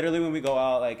 like literally when we go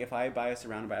out, like if I buy us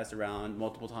around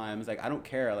multiple times, like I don't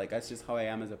care. Like, that's just how I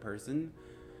am as a person.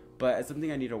 But it's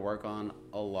something I need to work on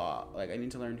a lot. Like, I need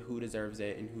to learn who deserves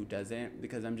it and who doesn't,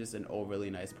 because I'm just an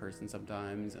overly nice person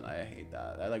sometimes, and I hate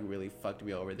that. That like really fucked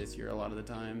me over this year a lot of the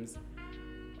times.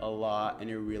 A lot,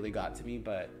 and it really got to me,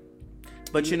 but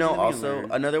you know, also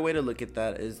another way to look at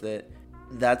that is that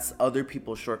that's other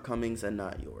people's shortcomings and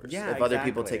not yours. Yeah, if other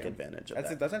people take advantage of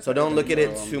that. That's so don't look at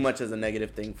it too much as a negative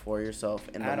thing for yourself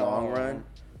in the long run.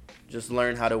 Just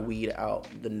learn how to weed out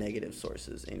the negative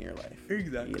sources in your life.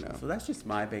 Exactly. You know? So that's just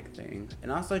my big thing. And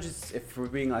also, just if we're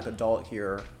being like adult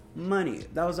here, money.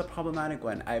 That was a problematic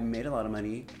one. I made a lot of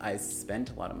money. I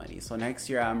spent a lot of money. So next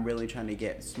year, I'm really trying to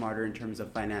get smarter in terms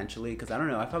of financially, because I don't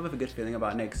know. I probably have a good feeling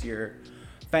about next year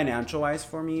financial-wise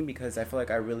for me, because I feel like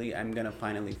I really am going to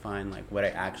finally find like what I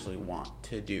actually want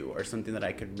to do, or something that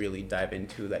I could really dive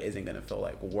into that isn't going to feel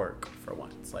like work for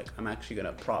once. Like, I'm actually going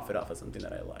to profit off of something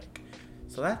that I like.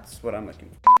 So that's what I'm looking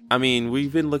for. I mean,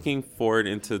 we've been looking forward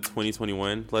into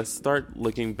 2021. Let's start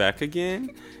looking back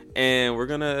again. And we're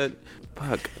gonna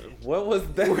fuck. What was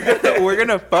that? We're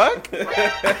gonna fuck? Woo!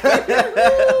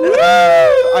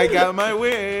 I got my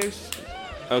wish.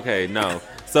 Okay, no.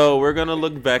 So we're gonna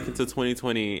look back into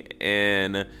 2020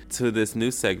 and to this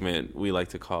new segment we like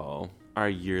to call our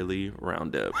yearly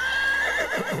roundup.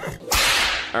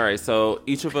 All right, so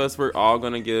each of us, we're all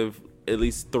gonna give at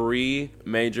least 3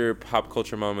 major pop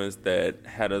culture moments that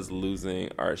had us losing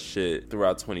our shit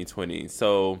throughout 2020.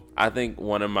 So I think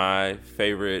one of my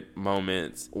favorite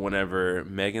moments whenever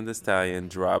Megan Thee Stallion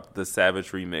dropped the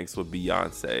Savage remix with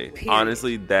Beyonce. Period.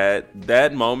 Honestly,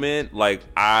 that moment, like,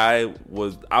 I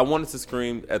wanted to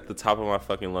scream at the top of my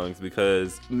fucking lungs,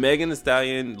 because Megan Thee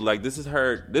Stallion, like,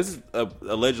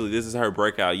 allegedly this is her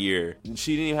breakout year.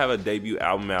 She didn't even have a debut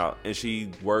album out, and she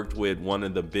worked with one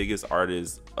of the biggest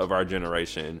artists of our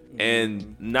generation.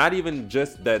 And not even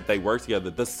just that they work together,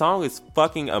 the song is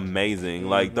fucking amazing.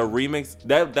 Like, the remix,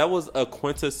 that was a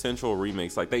quintessential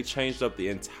remix. Like, they changed up the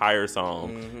entire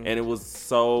song, and it was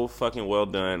so fucking well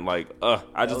done. Like,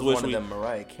 I just wish one of them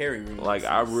Mariah Carey remixes. Like,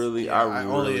 I really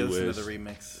only wish. listen to the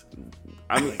remix.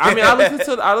 I mean, I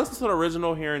listen to the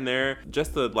original here and there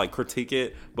just to like critique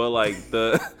it, but like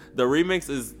the remix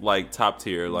is like top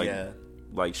tier. Like,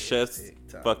 like Chef's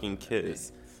fucking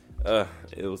kiss.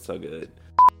 It was so good.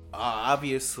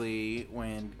 Obviously,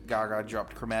 when Gaga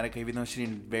dropped Chromatica, even though she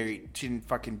didn't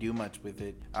fucking do much with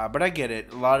it. But I get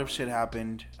it. A lot of shit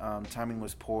happened. Timing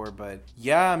was poor, but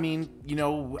yeah, I mean,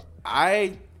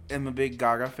 I am a big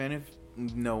Gaga fan. If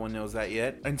no one knows that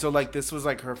yet, and so like this was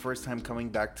like her first time coming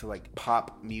back to like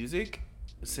pop music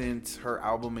since her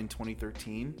album in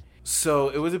 2013. So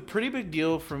it was a pretty big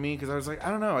deal for me because I was like, I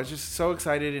don't know, I was just so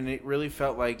excited, and it really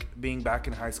felt like being back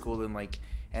in high school and like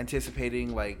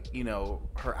anticipating like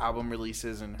her album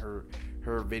releases and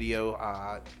her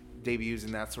video debuts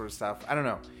and that sort of stuff. I don't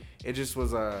know, it just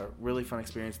was a really fun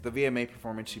experience. The VMA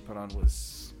performance she put on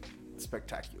was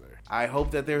spectacular. I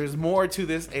hope that there is more to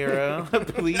this era.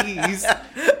 Please,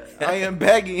 I am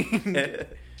begging.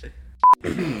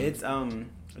 It's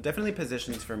definitely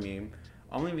Positions for me.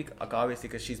 Only obviously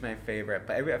because she's my favorite,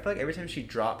 but I feel like every time she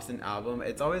drops an album,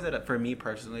 it's always for me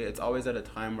personally, it's always at a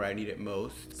time where I need it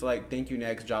most. So like Thank You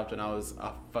Next dropped when I was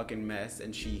a fucking mess,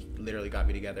 and she literally got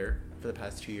me together for the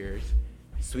past 2 years.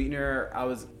 Sweetener, I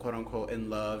was quote unquote in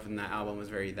love, and that album was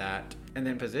very that. And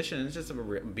then Positions, just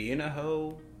being a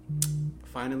hoe,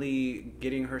 finally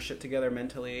getting her shit together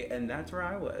mentally, and that's where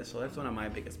I was. So that's one of my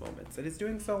biggest moments, and it's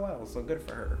doing so well, so good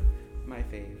for her. My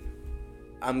fave.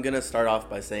 I'm going to start off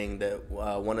by saying that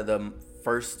one of the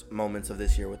first moments of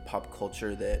this year with pop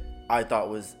culture that I thought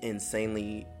was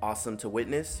insanely awesome to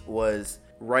witness was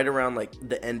right around like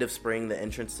the end of spring, the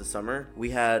entrance to summer.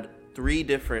 We had 3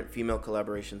 different female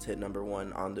collaborations hit number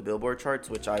 1 on the Billboard charts,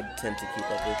 which I tend to keep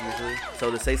up with usually.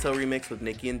 So the Say So remix with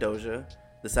Nicki and Doja,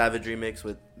 the Savage remix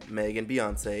with Meg and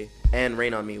Beyonce, and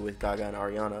Rain On Me with Gaga and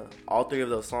Ariana. All 3 of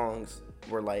those songs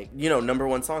were like, number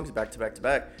 1 songs back to back to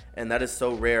back. And that is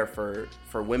so rare for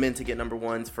women to get number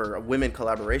 1s, for women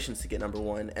collaborations to get number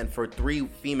 1, and for 3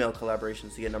 female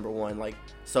collaborations to get number 1. Like,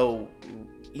 so,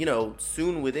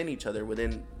 soon within each other,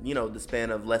 within, the span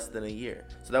of less than a year.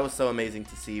 So that was so amazing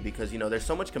to see because, there's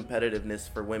so much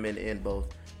competitiveness for women in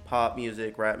both pop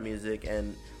music, rap music,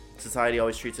 and society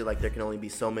always treats it like there can only be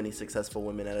so many successful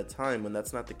women at a time, when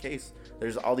that's not the case.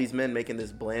 There's all these men making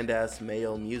this bland-ass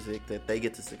male music that they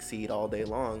get to succeed all day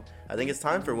long. I think it's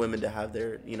time for women to have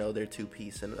their, their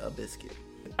 2-piece and a biscuit.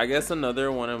 I guess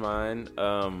another one of mine,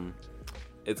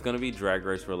 it's going to be Drag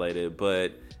Race related,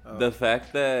 but the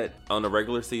fact that on the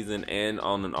regular season and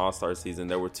on an All-Star season,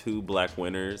 there were 2 black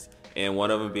winners, and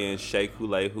one of them being Shea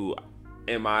Coulee, who,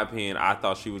 in my opinion, I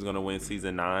thought she was going to win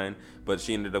season 9, but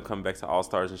she ended up coming back to All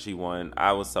Stars and she won.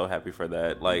 I was so happy for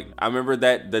that. Like, I remember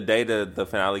that the day the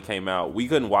finale came out, we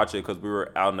couldn't watch it because we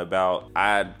were out and about.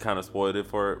 I had kind of spoiled it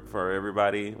for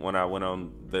everybody when I went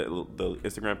on the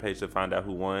Instagram page to find out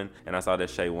who won, and I saw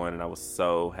that Shea won, and I was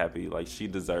so happy. Like, she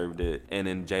deserved it. And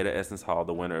then Jada Essence Hall,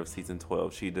 the winner of season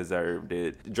 12, she deserved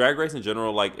it. Drag Race in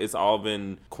general, like, it's all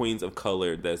been queens of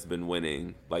color that's been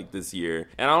winning, like, this year.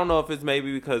 And I don't know if it's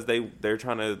maybe because they're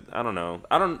trying to, I don't know.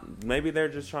 Maybe they're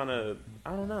just trying to,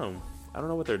 I don't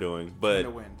know what they're doing, but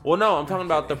well, no, I'm talking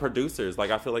about the producers.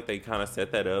 Like, I feel like they kind of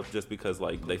set that up just because,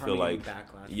 like, they feel like,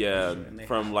 yeah,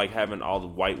 from like having all the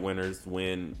white winners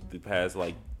win the past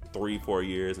like 3-4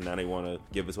 years, and now they want to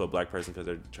give it to a black person because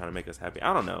they're trying to make us happy.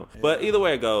 I don't know, but either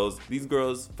way it goes, these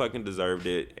girls fucking deserved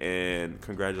it, and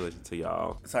congratulations to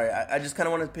y'all. Sorry, I just kind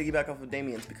of want to piggyback off of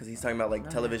Damien's because he's talking about like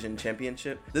television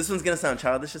championship. This one's gonna sound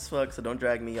childish as fuck, so don't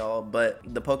drag me, y'all, but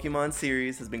the Pokemon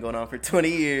series has been going on for 20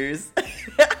 years.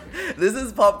 This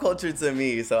is pop culture to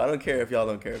me, so I don't care if y'all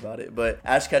don't care about it. But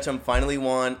Ash Ketchum finally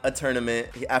won a tournament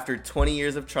after 20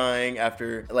 years of trying,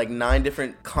 after like 9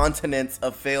 different continents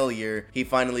of failure. He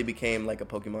finally became like a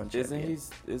Pokemon champion.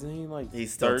 Isn't he like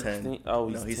he's still 13? 10? Oh,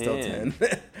 he's 10. still 10.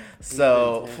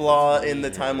 So flaw in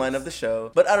the timeline of the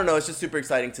show. But I don't know, it's just super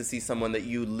exciting to see someone that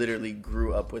you literally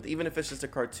grew up with, even if it's just a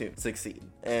cartoon, succeed.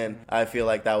 And I feel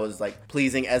like that was like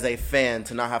pleasing as a fan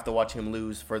to not have to watch him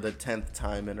lose for the 10th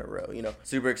time in a row.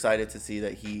 Super excited to see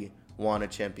that he won a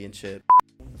championship.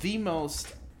 The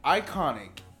most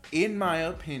iconic, in my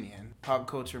opinion, pop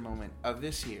culture moment of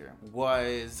this year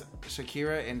was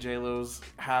Shakira and J-Lo's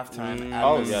halftime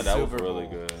at the that Super was really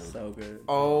Bowl. good. So good.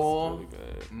 Oh, really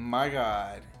good. my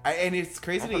God. And it's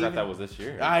crazy. I forgot that was this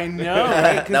year. I know,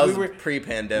 right? That was we were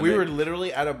pre-pandemic. We were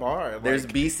literally at a bar. There's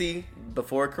BC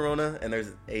before Corona, and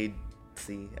there's AC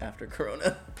after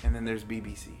Corona. And then there's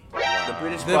BBC. The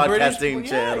British Broadcasting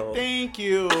Channel. Thank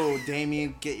you,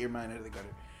 Damien. Get your mind out of the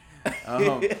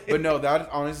gutter. But no, that is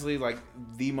honestly like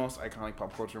the most iconic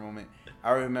pop culture moment.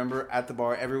 I remember at the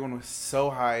bar, everyone was so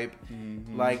hype.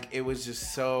 Mm-hmm. Like, it was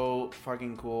just so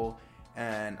fucking cool.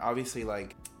 And obviously,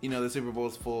 like, the Super Bowl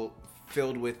is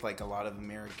filled with like a lot of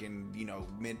American,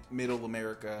 middle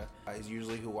America is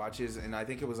usually who watches. And I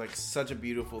think it was like such a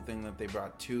beautiful thing that they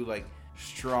brought 2 like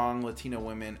strong Latino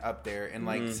women up there and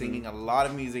like singing a lot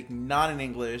of music not in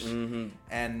English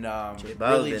and J really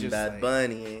Balvin, just Bad like,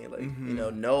 Bunny, like you know,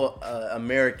 no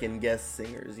American guest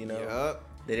singers. You know, Yup.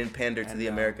 they didn't pander to And, the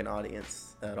American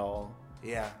audience at all.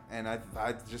 Yeah, and I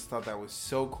just thought that was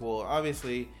so cool.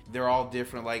 Obviously, they're all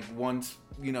different. Like one's,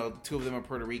 you know, two of them are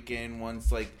Puerto Rican,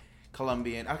 one's like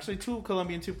Colombian. Actually, two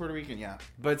Colombian, two Puerto Rican. Yeah,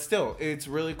 but still, it's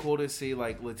really cool to see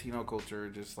like Latino culture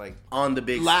just like On the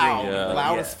big loud, screen, Yeah.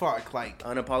 loud Yeah. as fuck. Like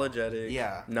unapologetic.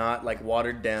 Yeah. not like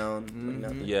watered down. Like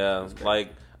nothing. Yeah, like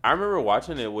I remember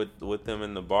watching it with them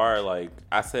in the bar. Like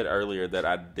I said earlier that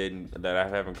I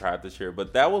haven't cried this year,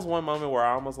 but that was one moment where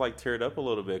I almost like teared up a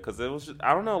little bit because it was just,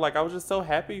 I don't know, like I was just so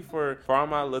happy for all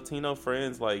my Latino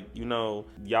friends. Like, you know,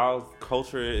 y'all's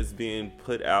culture is being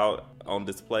put out on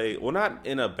display. Well, not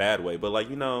in a bad way, but like,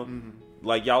 you know,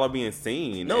 like y'all are being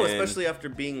seen. No, and- especially after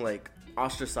being like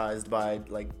ostracized by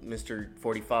like Mr.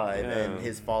 45 Yeah. and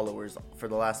his followers for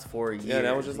the last 4 years. Yeah,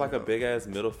 that was just you like a know. big ass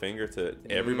middle finger to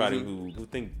everybody who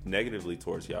think negatively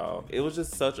towards y'all. It was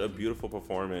just such a beautiful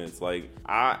performance. Like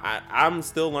I'm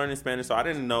still learning Spanish, so I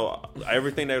didn't know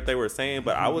everything that they were saying,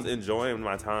 but I was enjoying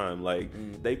my time. Like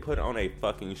they put on a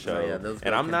fucking show, Oh, yeah, those and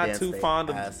girls I'm can not dance too they fond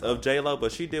ass of off. J Lo,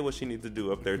 but she did what she needed to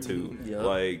do up there too. Yep.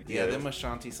 Like yeah, them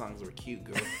Ashanti songs were cute,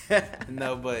 girl.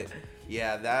 No, but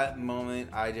yeah, that moment,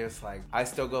 I just like, I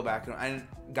still go back and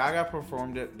Gaga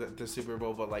performed at the Super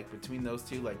Bowl, but like between those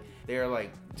two, like they are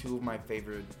like two of my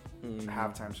favorite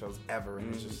halftime shows ever,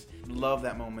 and it's just love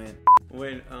that moment.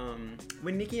 When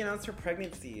Nicki announced her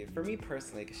pregnancy, for me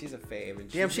personally, because she's a fave. And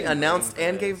Damn, she's she been announced waiting for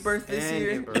and gave this. birth this And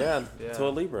year? gave birth. yeah, to a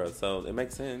Libra, so it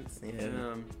makes sense.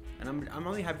 Yeah. And I'm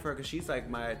only happy for her because she's like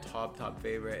my top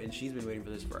favorite, and she's been waiting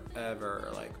for this forever.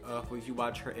 Like, if you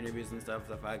watch her interviews and stuff,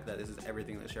 the fact that this is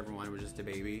everything that she ever wanted was just a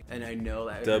baby, and I know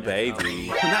that Da baby.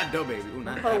 not da baby, ooh,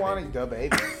 not Her that wanting baby. da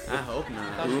baby. I hope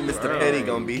not. Ooh, Mr. Girl. Petty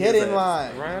gonna be Get his in ass.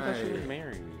 line. Right, I thought she was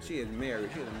married. She is married.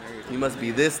 She is married. You must be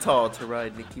this tall to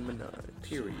ride Nicki Minaj.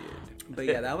 Period. But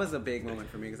yeah, that was a big moment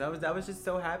for me because I was just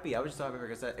so happy. I was just so happy for her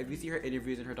because if you see her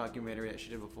interviews and her documentary that she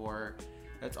did before,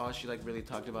 that's all she like really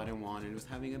talked about and wanted was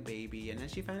having a baby, and then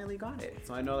she finally got it.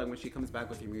 So I know like when she comes back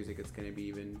with her music, it's gonna be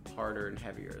even harder and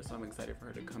heavier. So I'm excited for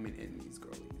her to come in these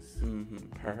girlies.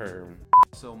 Her.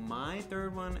 So my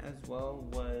third one as well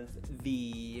was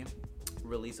the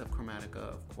release of Chromatica,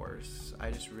 of course. I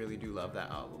just really do love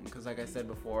that album because like I said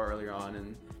before earlier on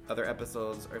in other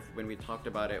episodes or when we talked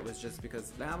about it, was just because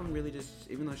the album really just,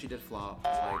 even though she did flop,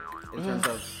 like in terms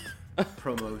of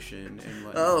promotion and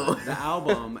whatnot, Oh. the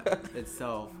album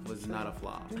itself was not a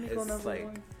flop. It's like,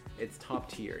 it's top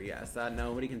tier, yes.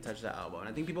 Nobody can touch that album. And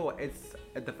I think people, it's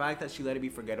the fact that she let it be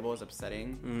forgettable is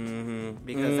upsetting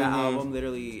because that album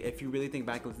literally, if you really think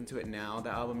back and listen to it now,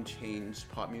 that album changed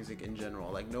pop music in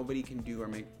general. Like nobody can do or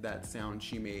make that sound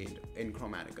she made in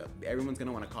Chromatica. Everyone's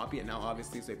gonna want to copy it now,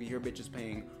 obviously. So if you hear bitches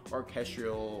playing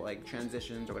orchestral like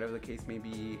transitions or whatever the case may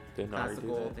be, Didn't Ari do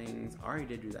classical that? things, Ari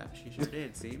did do that. She sure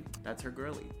did. See, that's her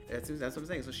girly. That's what I'm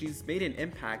saying. So she's made an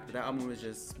impact, but that album was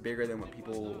just bigger than what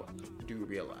people do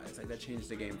realize. Like that changed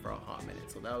the game for a hot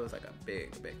minute. So that was like a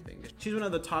big thing. She's one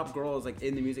of the top girls like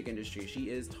in the music industry. She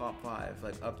is top 5,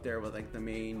 like up there with like the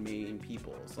main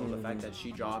people. So the fact that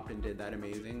she dropped and did that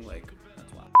amazing, like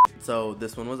that's wild. So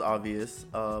this one was obvious,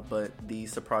 but the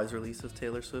surprise release of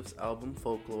Taylor Swift's album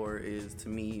Folklore is to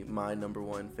me my number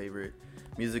one favorite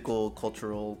musical,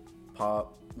 cultural,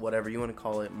 pop, whatever you want to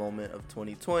call it, moment of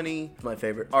 2020. My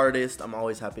favorite artist. I'm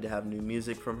always happy to have new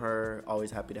music from her.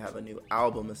 Always happy to have a new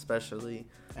album, especially.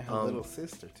 And her little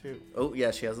sister too. Oh yeah,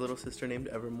 she has a little sister named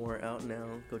Evermore out now.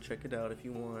 Go check it out if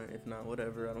you want. If not,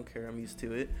 whatever. I don't care. I'm used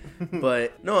to it.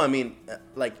 But no, I mean,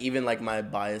 like even like my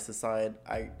bias aside,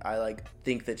 I like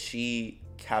think that she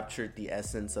captured the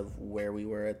essence of where we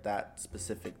were at that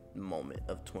specific moment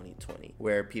of 2020,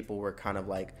 where people were kind of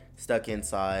like stuck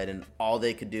inside and all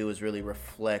they could do was really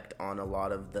reflect on a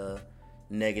lot of the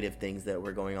negative things that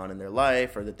were going on in their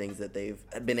life or the things that they've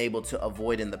been able to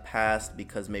avoid in the past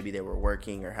because maybe they were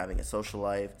working or having a social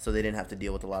life, so they didn't have to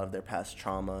deal with a lot of their past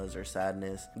traumas or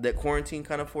sadness that quarantine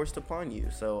kind of forced upon you.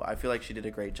 So I feel like she did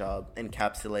a great job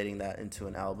encapsulating that into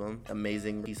an album.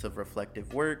 Amazing piece of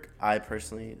reflective work. I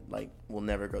personally like will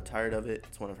never grow tired of it.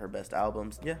 It's one of her best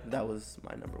albums. Yeah, that was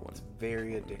my number one.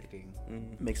 Very addicting.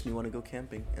 Makes me want to go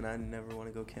camping, and I never want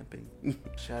to go camping.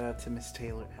 Shout out to Miss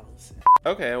Taylor Allison.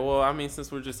 Okay, well, I mean,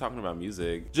 since we're just talking about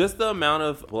music, just the amount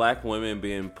of black women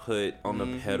being put on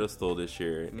the pedestal this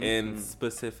year, and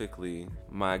specifically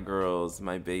my girls,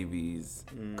 my babies,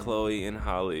 Chloe and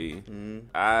Holly.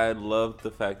 I love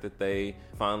the fact that they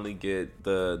finally get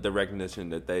the recognition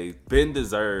that they've been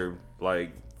deserved,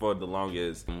 like, for the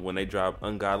longest. When they drop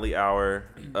Ungodly Hour,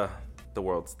 the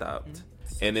world stopped.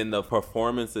 And then the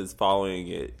performances following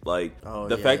it, like Oh,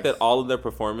 the fact yes. that all of their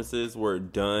performances were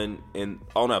done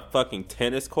on a fucking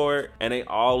tennis court, and they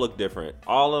all look different.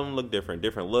 All of them look different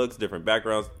looks, different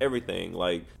backgrounds, everything.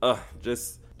 Like,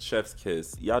 just chef's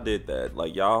kiss. Y'all did that.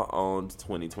 Like, y'all owned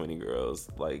 2020, girls.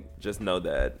 Like, just know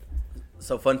that.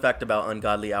 So fun fact about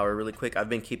Ungodly Hour really quick. I've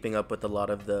been keeping up with a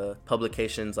lot of the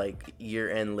publications like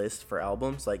year-end list for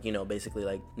albums. Like, you know, basically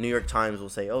like New York Times will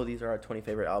say, oh, these are our 20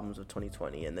 favorite albums of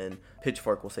 2020. And then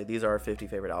Pitchfork will say, these are our 50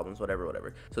 favorite albums,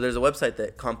 whatever. So there's a website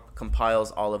that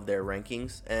compiles all of their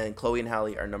rankings. And Chloe and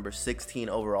Halle are number 16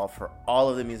 overall for all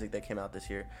of the music that came out this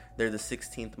year. They're the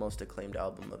 16th most acclaimed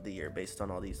album of the year based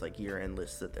on all these like year-end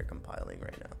lists that they're compiling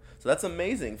right now. So that's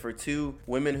amazing for two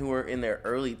women who are in their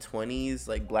early 20s,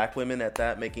 like black women at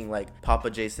that, making like Papa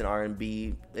Jason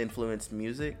R&B influenced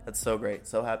music. That's so great.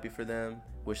 So happy for them.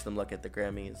 Wish them luck at the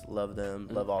Grammys. Love them.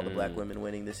 Love all the black women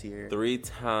winning this year.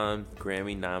 3-time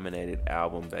Grammy nominated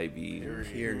album, baby.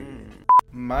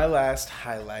 My last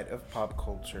highlight of pop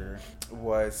culture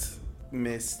was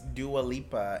Miss Dua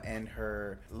Lipa and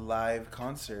her live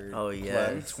concert. Oh,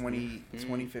 yes.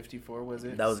 2054 was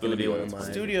it? That was going to be one of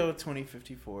mine. Studio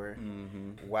 2054.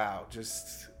 Mm-hmm. Wow,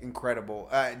 just incredible.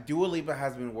 Dua Lipa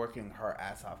has been working her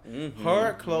ass off.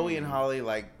 Her, Chloe, and Halle,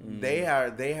 like they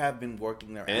have been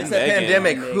working their And ass They said Megan.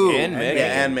 pandemic. Who? And Megan.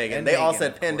 Yeah, and Megan. And They all Megan,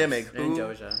 said of course. pandemic. And Who?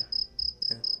 Doja.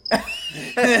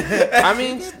 I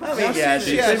mean, Yeah, she's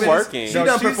she's been working. She No,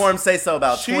 done she's- performed Say So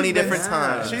about she's 20 been- different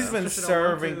times. She's been Push it on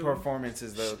serving too.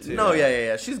 performances though too. No,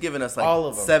 yeah. She's given us like All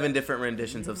of them. 7 different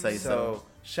renditions of Say So. So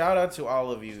shout out to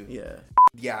all of you. Yeah.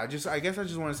 Yeah, I guess I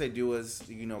just want to say Dua's,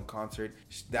 concert.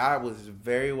 That was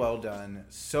very well done.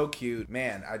 So cute.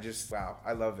 Man, wow,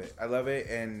 I love it.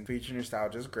 And Future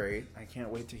Nostalgia is great. I can't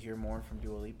wait to hear more from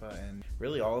Dua Lipa and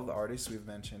really all of the artists we've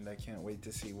mentioned. I can't wait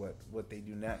to see what they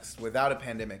do next without a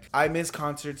pandemic. I miss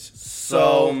concerts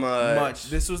so much.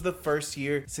 This was the first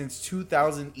year since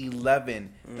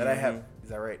 2011 that I have. Is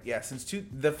that right? Yeah,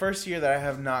 the first year that I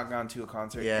have not gone to a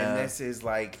concert. Yeah. And this is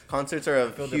like... Concerts are a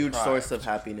feel huge deprived. source of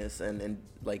happiness and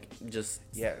like just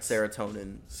Yes.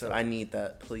 serotonin. So- So I need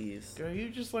that, please. Girl, you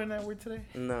just learned that word today?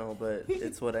 No, but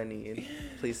it's what I need.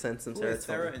 Please send some Who is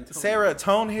Sarah serotonin. and Tony? Sarah,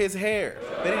 tone his hair.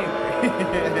 But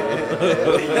anyway.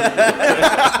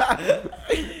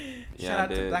 Yeah, Shout I out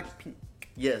to did. Blackpink.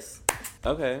 Yes.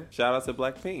 Okay, shout out to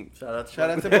Blackpink. Shout out Shout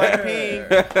out to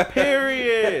Blackpink.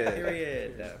 Period.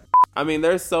 Period. I mean,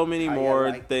 there's so many How you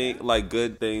more like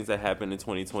good things that happened in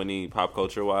 2020 pop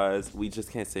culture wise. We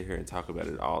just can't sit here and talk about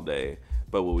it all day.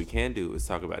 But what we can do is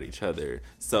talk about each other.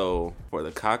 So for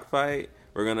the cockfight,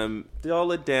 we're gonna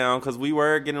dull it down because we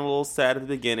were getting a little sad at the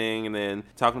beginning, and then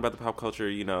talking about the pop culture,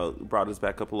 brought us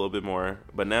back up a little bit more.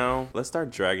 But now let's start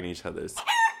dragging each other's.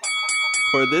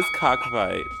 For this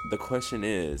cockfight, the question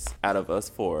is, out of us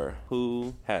 4,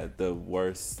 who had the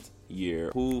worst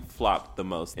year? Who flopped the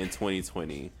most in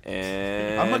 2020?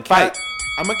 And I'm gonna fight.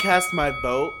 cast my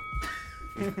vote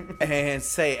and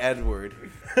say Edward.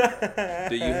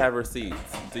 Do you have receipts?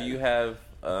 Do you have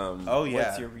Oh yeah.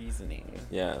 What's your reasoning?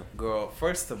 yeah, Girl,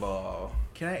 first of all,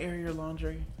 can I air your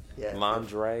laundry? Yeah.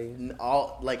 lingerie?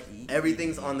 All like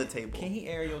everything's on the table. Can he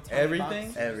air your Tony Everything?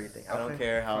 box? Everything. I don't Okay,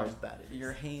 care how fine. bad it is.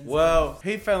 Your Hanes. Well,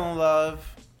 he fell in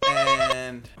love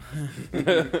and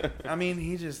I mean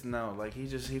he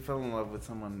fell in love with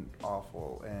someone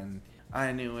awful and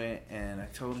I knew it and I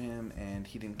told him and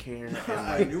he didn't care. And,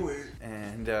 I knew it.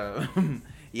 And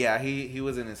yeah, he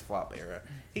was in his flop era.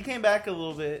 He came back a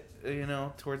little bit,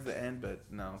 towards the end, but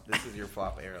no, this is your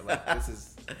flop era. Like this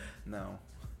is no.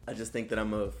 I just think that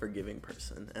I'm a forgiving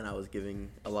person, and I was giving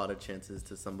a lot of chances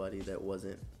to somebody that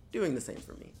wasn't doing the same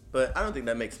for me. But I don't think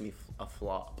that makes me a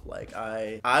flop. Like,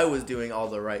 I was doing all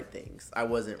the right things. I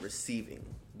wasn't receiving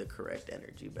the correct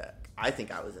energy back. I think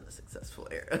I was in a successful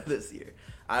era this year.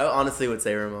 I honestly would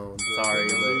say Ramon. Sorry,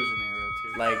 but Illusion era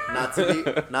too.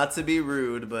 like not to be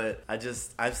rude, but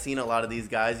I've seen a lot of these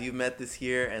guys you've met this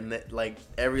year, and that, like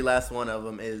every last one of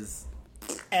them is.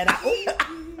 And I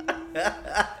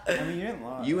mean, you didn't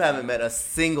lie. You haven't met a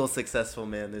single successful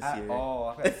man this At year. all.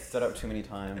 I think I stood up too many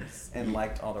times and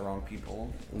liked all the wrong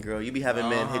people. Girl, you be having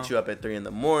men hit you up at 3 a.m.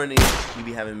 You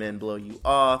be having men blow you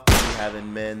off. You be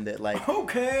having men that like.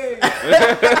 Okay.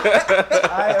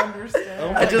 I understand.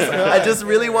 I just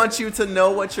really want you to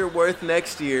know what you're worth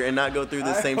next year and not go through the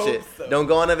I same hope shit. so. Don't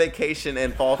go on a vacation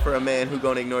and fall for a man who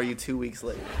gonna ignore you 2 weeks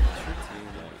later.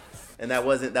 And that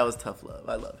was tough love.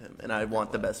 I love him and I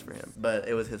want the best for him. But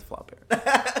it was his flop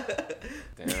era.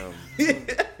 Damn.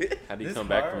 How do you come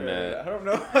back from I that? don't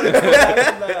know.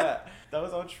 That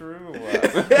was all true.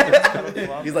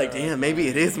 He's like, damn, maybe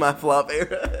it is my flop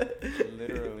era.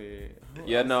 Literally.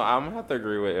 Yeah, no, I'm gonna have to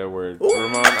agree with Edward.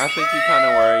 Ramon, I think you kind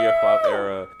of were in your flop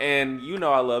era. And you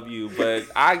know I love you, but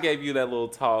I gave you that little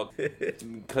talk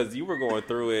because you were going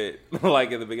through it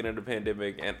like at the beginning of the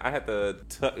pandemic, and I had to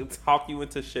talk you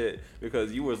into shit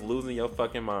because you was losing your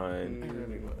fucking mind. I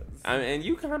really was. And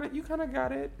you kind of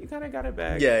got it. You kind of got it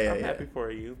back. Yeah, I'm happy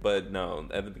for you. But no,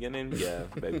 at the beginning, yeah,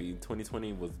 baby,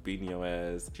 2020 was beating your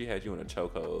ass. She had you in a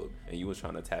chokehold, and you was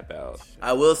trying to tap out.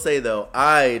 I will say though,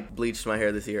 I bleached my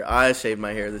hair this year. I shaved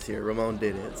my hair this year. Ramon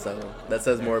didn't, so that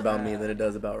says more about me than it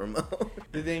does about Ramon.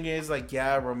 The thing is, like,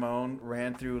 yeah, Ramon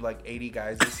ran through like 80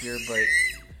 guys this year,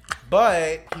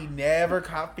 but he never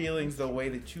caught feelings the way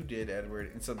that you did,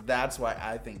 Edward, and so that's why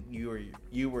I think you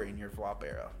were in your flop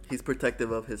era. He's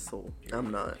protective of his soul.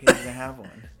 I'm not. He doesn't have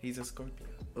one. He's a Scorpio.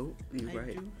 Oh, you're I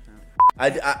right.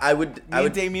 do. I would. Me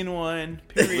and Damien won.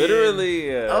 Period.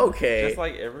 Literally. Okay. Just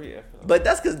like every episode. But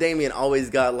that's because Damien always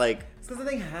got like. Because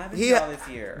nothing happened He- to y'all this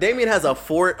year. Damien has a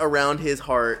fort around his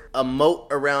heart, a moat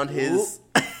around his,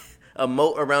 a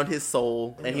moat around his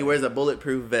soul, and he wears a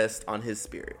bulletproof vest on his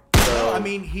spirit. So I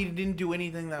mean, he didn't do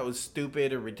anything that was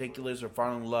stupid or ridiculous or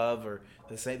fall in love or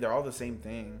the same. They're all the same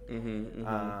thing.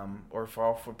 Or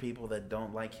fall for people that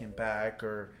don't like him back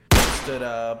or stood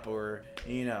up or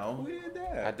Who did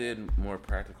that? I did more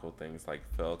practical things like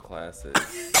fail classes.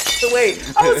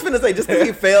 wait, I was gonna say just because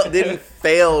he didn't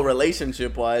fail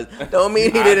relationship wise, don't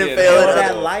mean he I didn't did fail horrible. at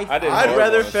that other. life. I did I'd horrible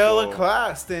rather in fail a school.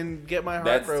 class than get my heart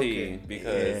That's broken. tea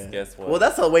because guess what? Well,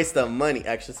 that's a waste of money.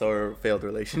 Actually, so are failed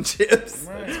relationships.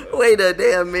 Right. Wait a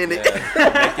damn minute.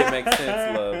 Yeah, make it make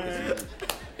sense, love. 'cause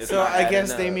it's So not I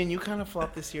guess, adding up. Damien, you kind of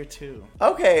flopped this year too.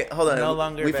 Okay, hold on. No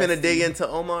longer we finna bestie. dig into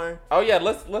Omar. Oh yeah,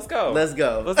 let's go. Let's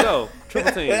go. Let's go.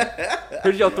 Triple team.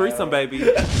 Here's your threesome, baby.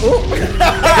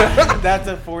 That's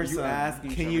a foursome.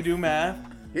 asking Can you do math?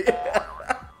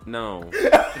 No.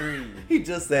 3. He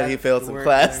just said he That's failed the some word.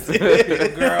 class.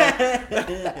 Girl.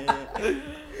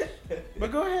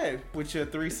 But go ahead with your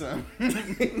threesome.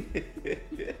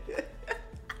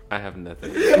 I have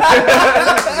nothing.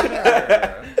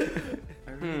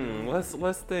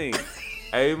 Let's think.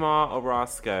 Amar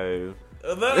Orozco.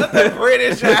 the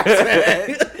British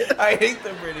accent. I hate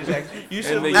the British accent. You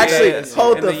should In the leave Actually, that.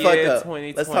 hold in the the fuck year up.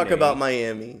 2020. Let's talk about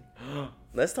Miami.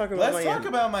 Let's talk about Let's Miami. talk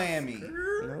about Miami.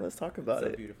 No, let's talk about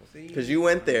it. Beautiful. See? Because you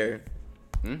went there.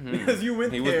 Because you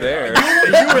went He there. was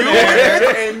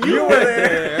there. And you went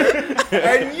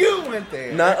there. And you went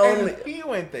there. Not And only- he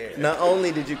went there. Not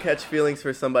only did you catch feelings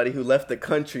for somebody who left the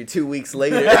country 2 weeks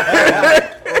later,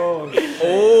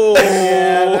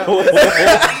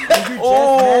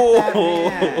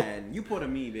 You put a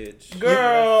me, bitch.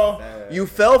 Girl. you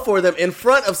fell for them in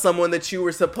front of someone that you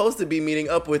were supposed to be meeting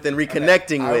up with and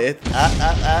reconnecting with.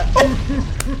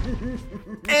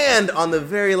 And on the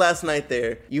very last night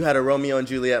there, you had a Romeo and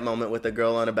Juliet moment with a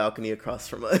girl on a balcony across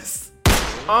from us.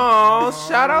 Oh,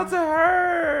 shout out to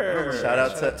her. Shout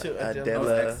out Shout out to to I was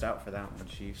Adela. X'd out for that one,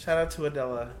 chief. Shout out to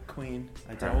Adela, queen.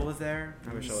 Adele was there.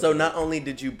 I wish I was So there. not only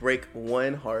did you break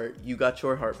one heart, you got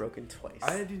your heart broken twice.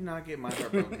 I did not get my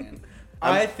heart broken.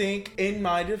 I think, in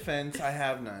my defense, I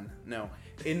have none. No.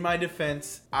 In my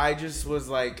defense, I just was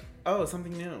like, oh,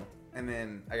 something new. And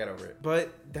then I got over it.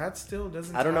 But that still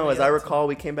doesn't. I don't tie know. me As I up to- recall,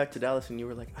 we came back to Dallas and you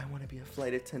were like, I want to be a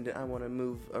flight attendant. I want to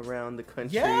move around the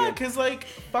country. Yeah, and- because, like,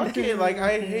 fuck it. Like,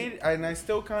 I hate it. And I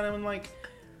still kind of am like,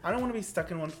 I don't want to be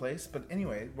stuck in one place. But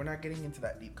anyway, we're not getting into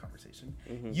that deep conversation.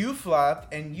 You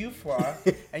flopped, and you flopped,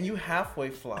 and you halfway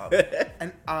flopped.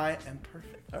 And I am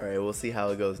perfect. All right, we'll see how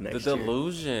it goes The next year.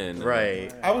 delusion.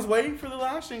 Right. I was waiting for the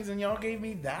lashings, and y'all gave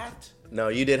me that. No,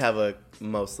 you did have a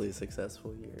mostly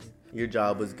successful year. Your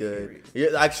job was good.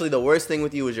 Actually, the worst thing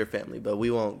with you was your family, but we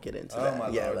won't get into Oh, that. my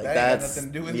Yeah, Lord. like That ain't got that's.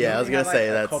 nothing to do with Yeah, me. I was We gonna had, say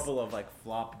a that's. couple of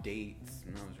flop dates.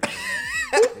 And that was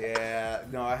really Yeah.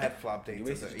 No, I had flop dates. You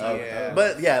wasted- Yeah.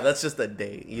 But yeah, that's just a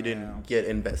date. You didn't get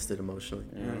invested emotionally.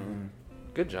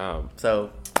 Good job.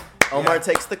 So, Omar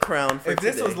takes the crown for if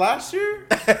this today. was last year,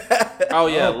 Oh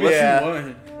yeah. let's- yeah.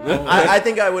 won. I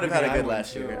think I would have had a I good won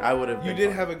last too. year. I would have. you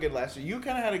did have a good last year. You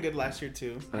kind of had a good last year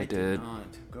too. I did.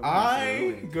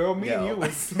 Girl, me and Yo. you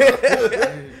was.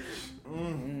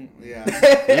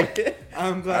 Yeah.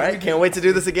 I'm All glad. right, we can't wait to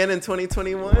do this again in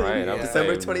 2021. Right, I was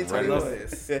December saying, I 2021. love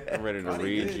this. I'm ready to Probably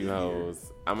read good you here.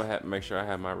 hoes. I'm gonna make sure I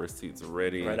have my receipts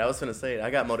ready. Right, I was gonna say I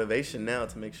got motivation now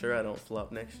to make sure I don't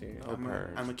flop next year. I'm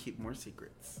Okay. gonna keep more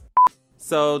secrets.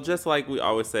 So just like we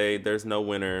always say, there's no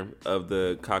winner of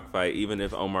the cockfight. Even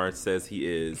if Omar says he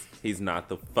is, he's not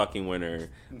the fucking winner.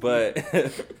 But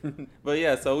but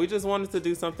yeah, so we just wanted to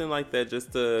do something like that,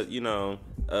 just to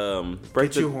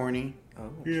break Get you the. horny. Oh.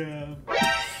 Yeah.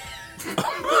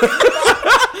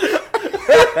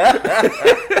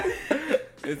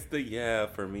 It's the yeah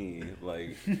for me.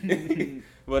 Like,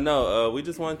 but no, we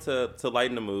just want to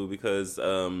lighten the mood because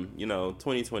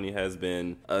 2020 has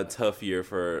been a tough year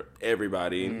for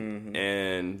everybody,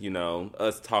 and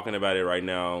us talking about it right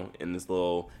now in this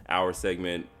little hour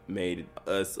segment made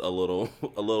us a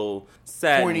little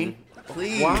sad. Horny.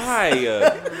 Please. Why?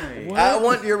 I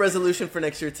want your resolution for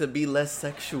next year to be less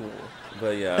sexual.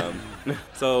 But yeah,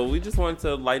 so we just wanted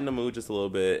to lighten the mood just a little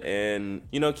bit and,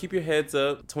 keep your heads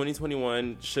up.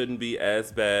 2021 shouldn't be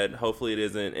as bad. Hopefully it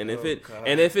isn't. And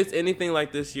if it's anything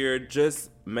like this year,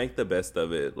 just make the best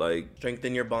of it. Like,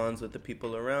 strengthen your bonds with the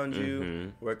people around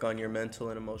you, work on your mental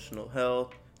and emotional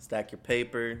health, stack your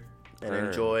paper, and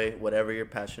enjoy whatever you're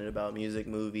passionate about. Music,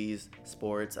 movies,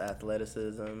 sports,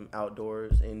 athleticism,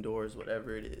 outdoors, indoors,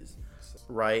 whatever it is.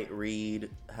 Write,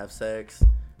 read, have sex.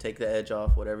 Take the edge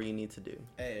off, whatever you need to do.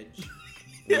 Edge.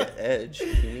 Yeah, edge.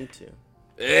 You need to.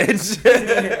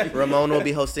 Edge. Ramon will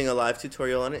be hosting a live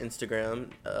tutorial on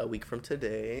Instagram a week from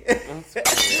today.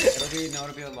 It'll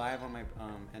be live on my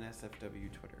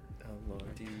NSFW Twitter. Oh, Lord.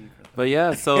 But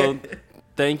yeah, so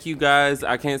thank you guys.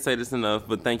 I can't say this enough,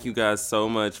 but thank you guys so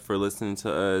much for listening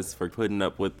to us, for putting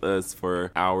up with us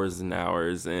for hours and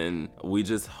hours. And we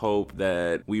just hope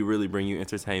that we really bring you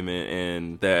entertainment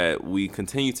and that we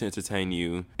continue to entertain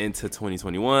you into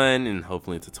 2021 and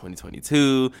hopefully into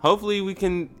 2022. Hopefully we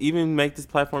can even make this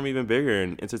platform even bigger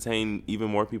and entertain even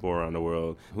more people around the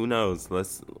world. Who knows?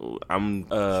 I'm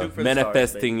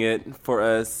manifesting it for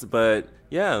us, but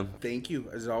yeah. Thank you.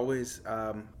 As always,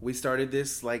 we started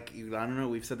this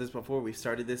we've said this before. We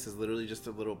started this as literally just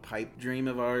a little pipe dream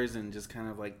of ours and just kind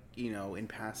of in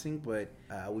passing. But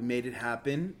we made it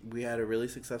happen. We had a really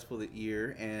successful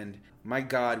year. And my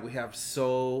God, we have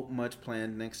so much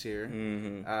planned next year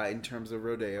in terms of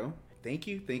Rodeo. Thank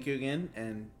you. Thank you again.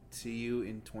 And see you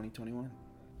in 2021.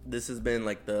 This has been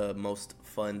the most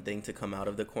fun thing to come out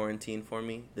of the quarantine for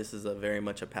me. This is very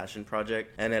much a passion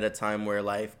project, and at a time where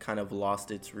life kind of lost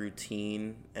its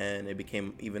routine and it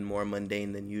became even more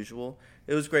mundane than usual,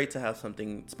 it was great to have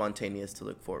something spontaneous to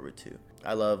look forward to.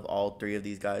 I love all three of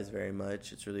these guys very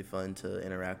much. It's really fun to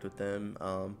interact with them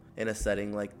in a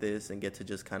setting like this and get to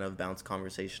just kind of bounce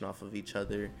conversation off of each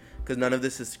other, because none of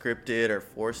this is scripted or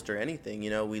forced or anything.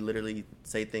 We literally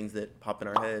say things that pop in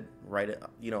our head right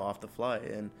off the fly,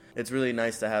 and it's really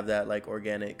nice to have that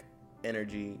organic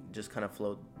energy just kind of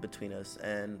flow between us.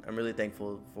 And I'm really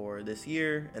thankful for this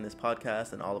year and this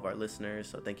podcast and all of our listeners,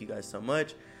 so thank you guys so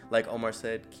much. Like Omar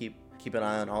said, keep an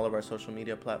eye on all of our social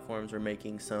media platforms. We're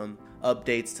making some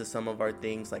updates to some of our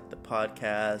things like the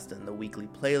podcast and the weekly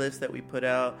playlist that we put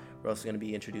out. We're also going to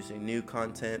be introducing new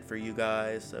content for you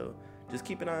guys, so just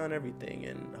keep an eye on everything,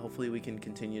 and hopefully we can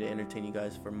continue to entertain you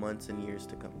guys for months and years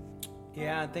to come.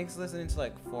 Yeah, thanks for listening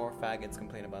to 4 faggots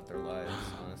complain about their lives,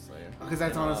 honestly. Because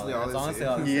that's honestly all this is.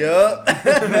 Yep.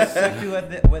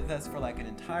 Stick with us for an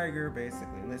entire year,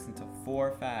 basically. Listen to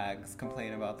 4 fags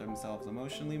complain about themselves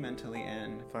emotionally, mentally,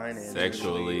 and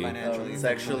sexually,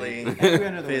 sexually,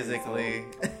 physically.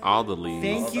 All the leads.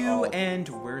 Thank you, and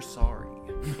we're sorry.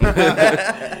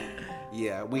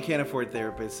 Yeah, we can't afford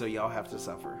therapists, so y'all have to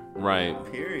suffer. Right.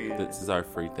 Period. This is our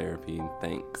free therapy.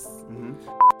 Thanks. Mm-hmm.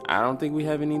 I don't think we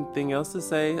have anything else to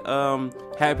say.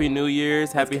 Happy New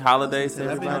Year's. Happy holidays to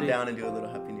Let's everybody. come down and do a little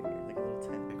Happy New Year, a little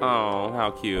 10. Oh,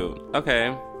 how cute.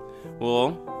 Okay.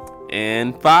 Well,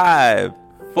 in 5,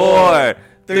 4,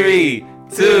 3,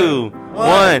 2,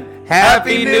 1.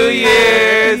 Happy New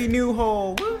Year's. New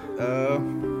hole.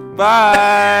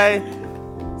 Bye.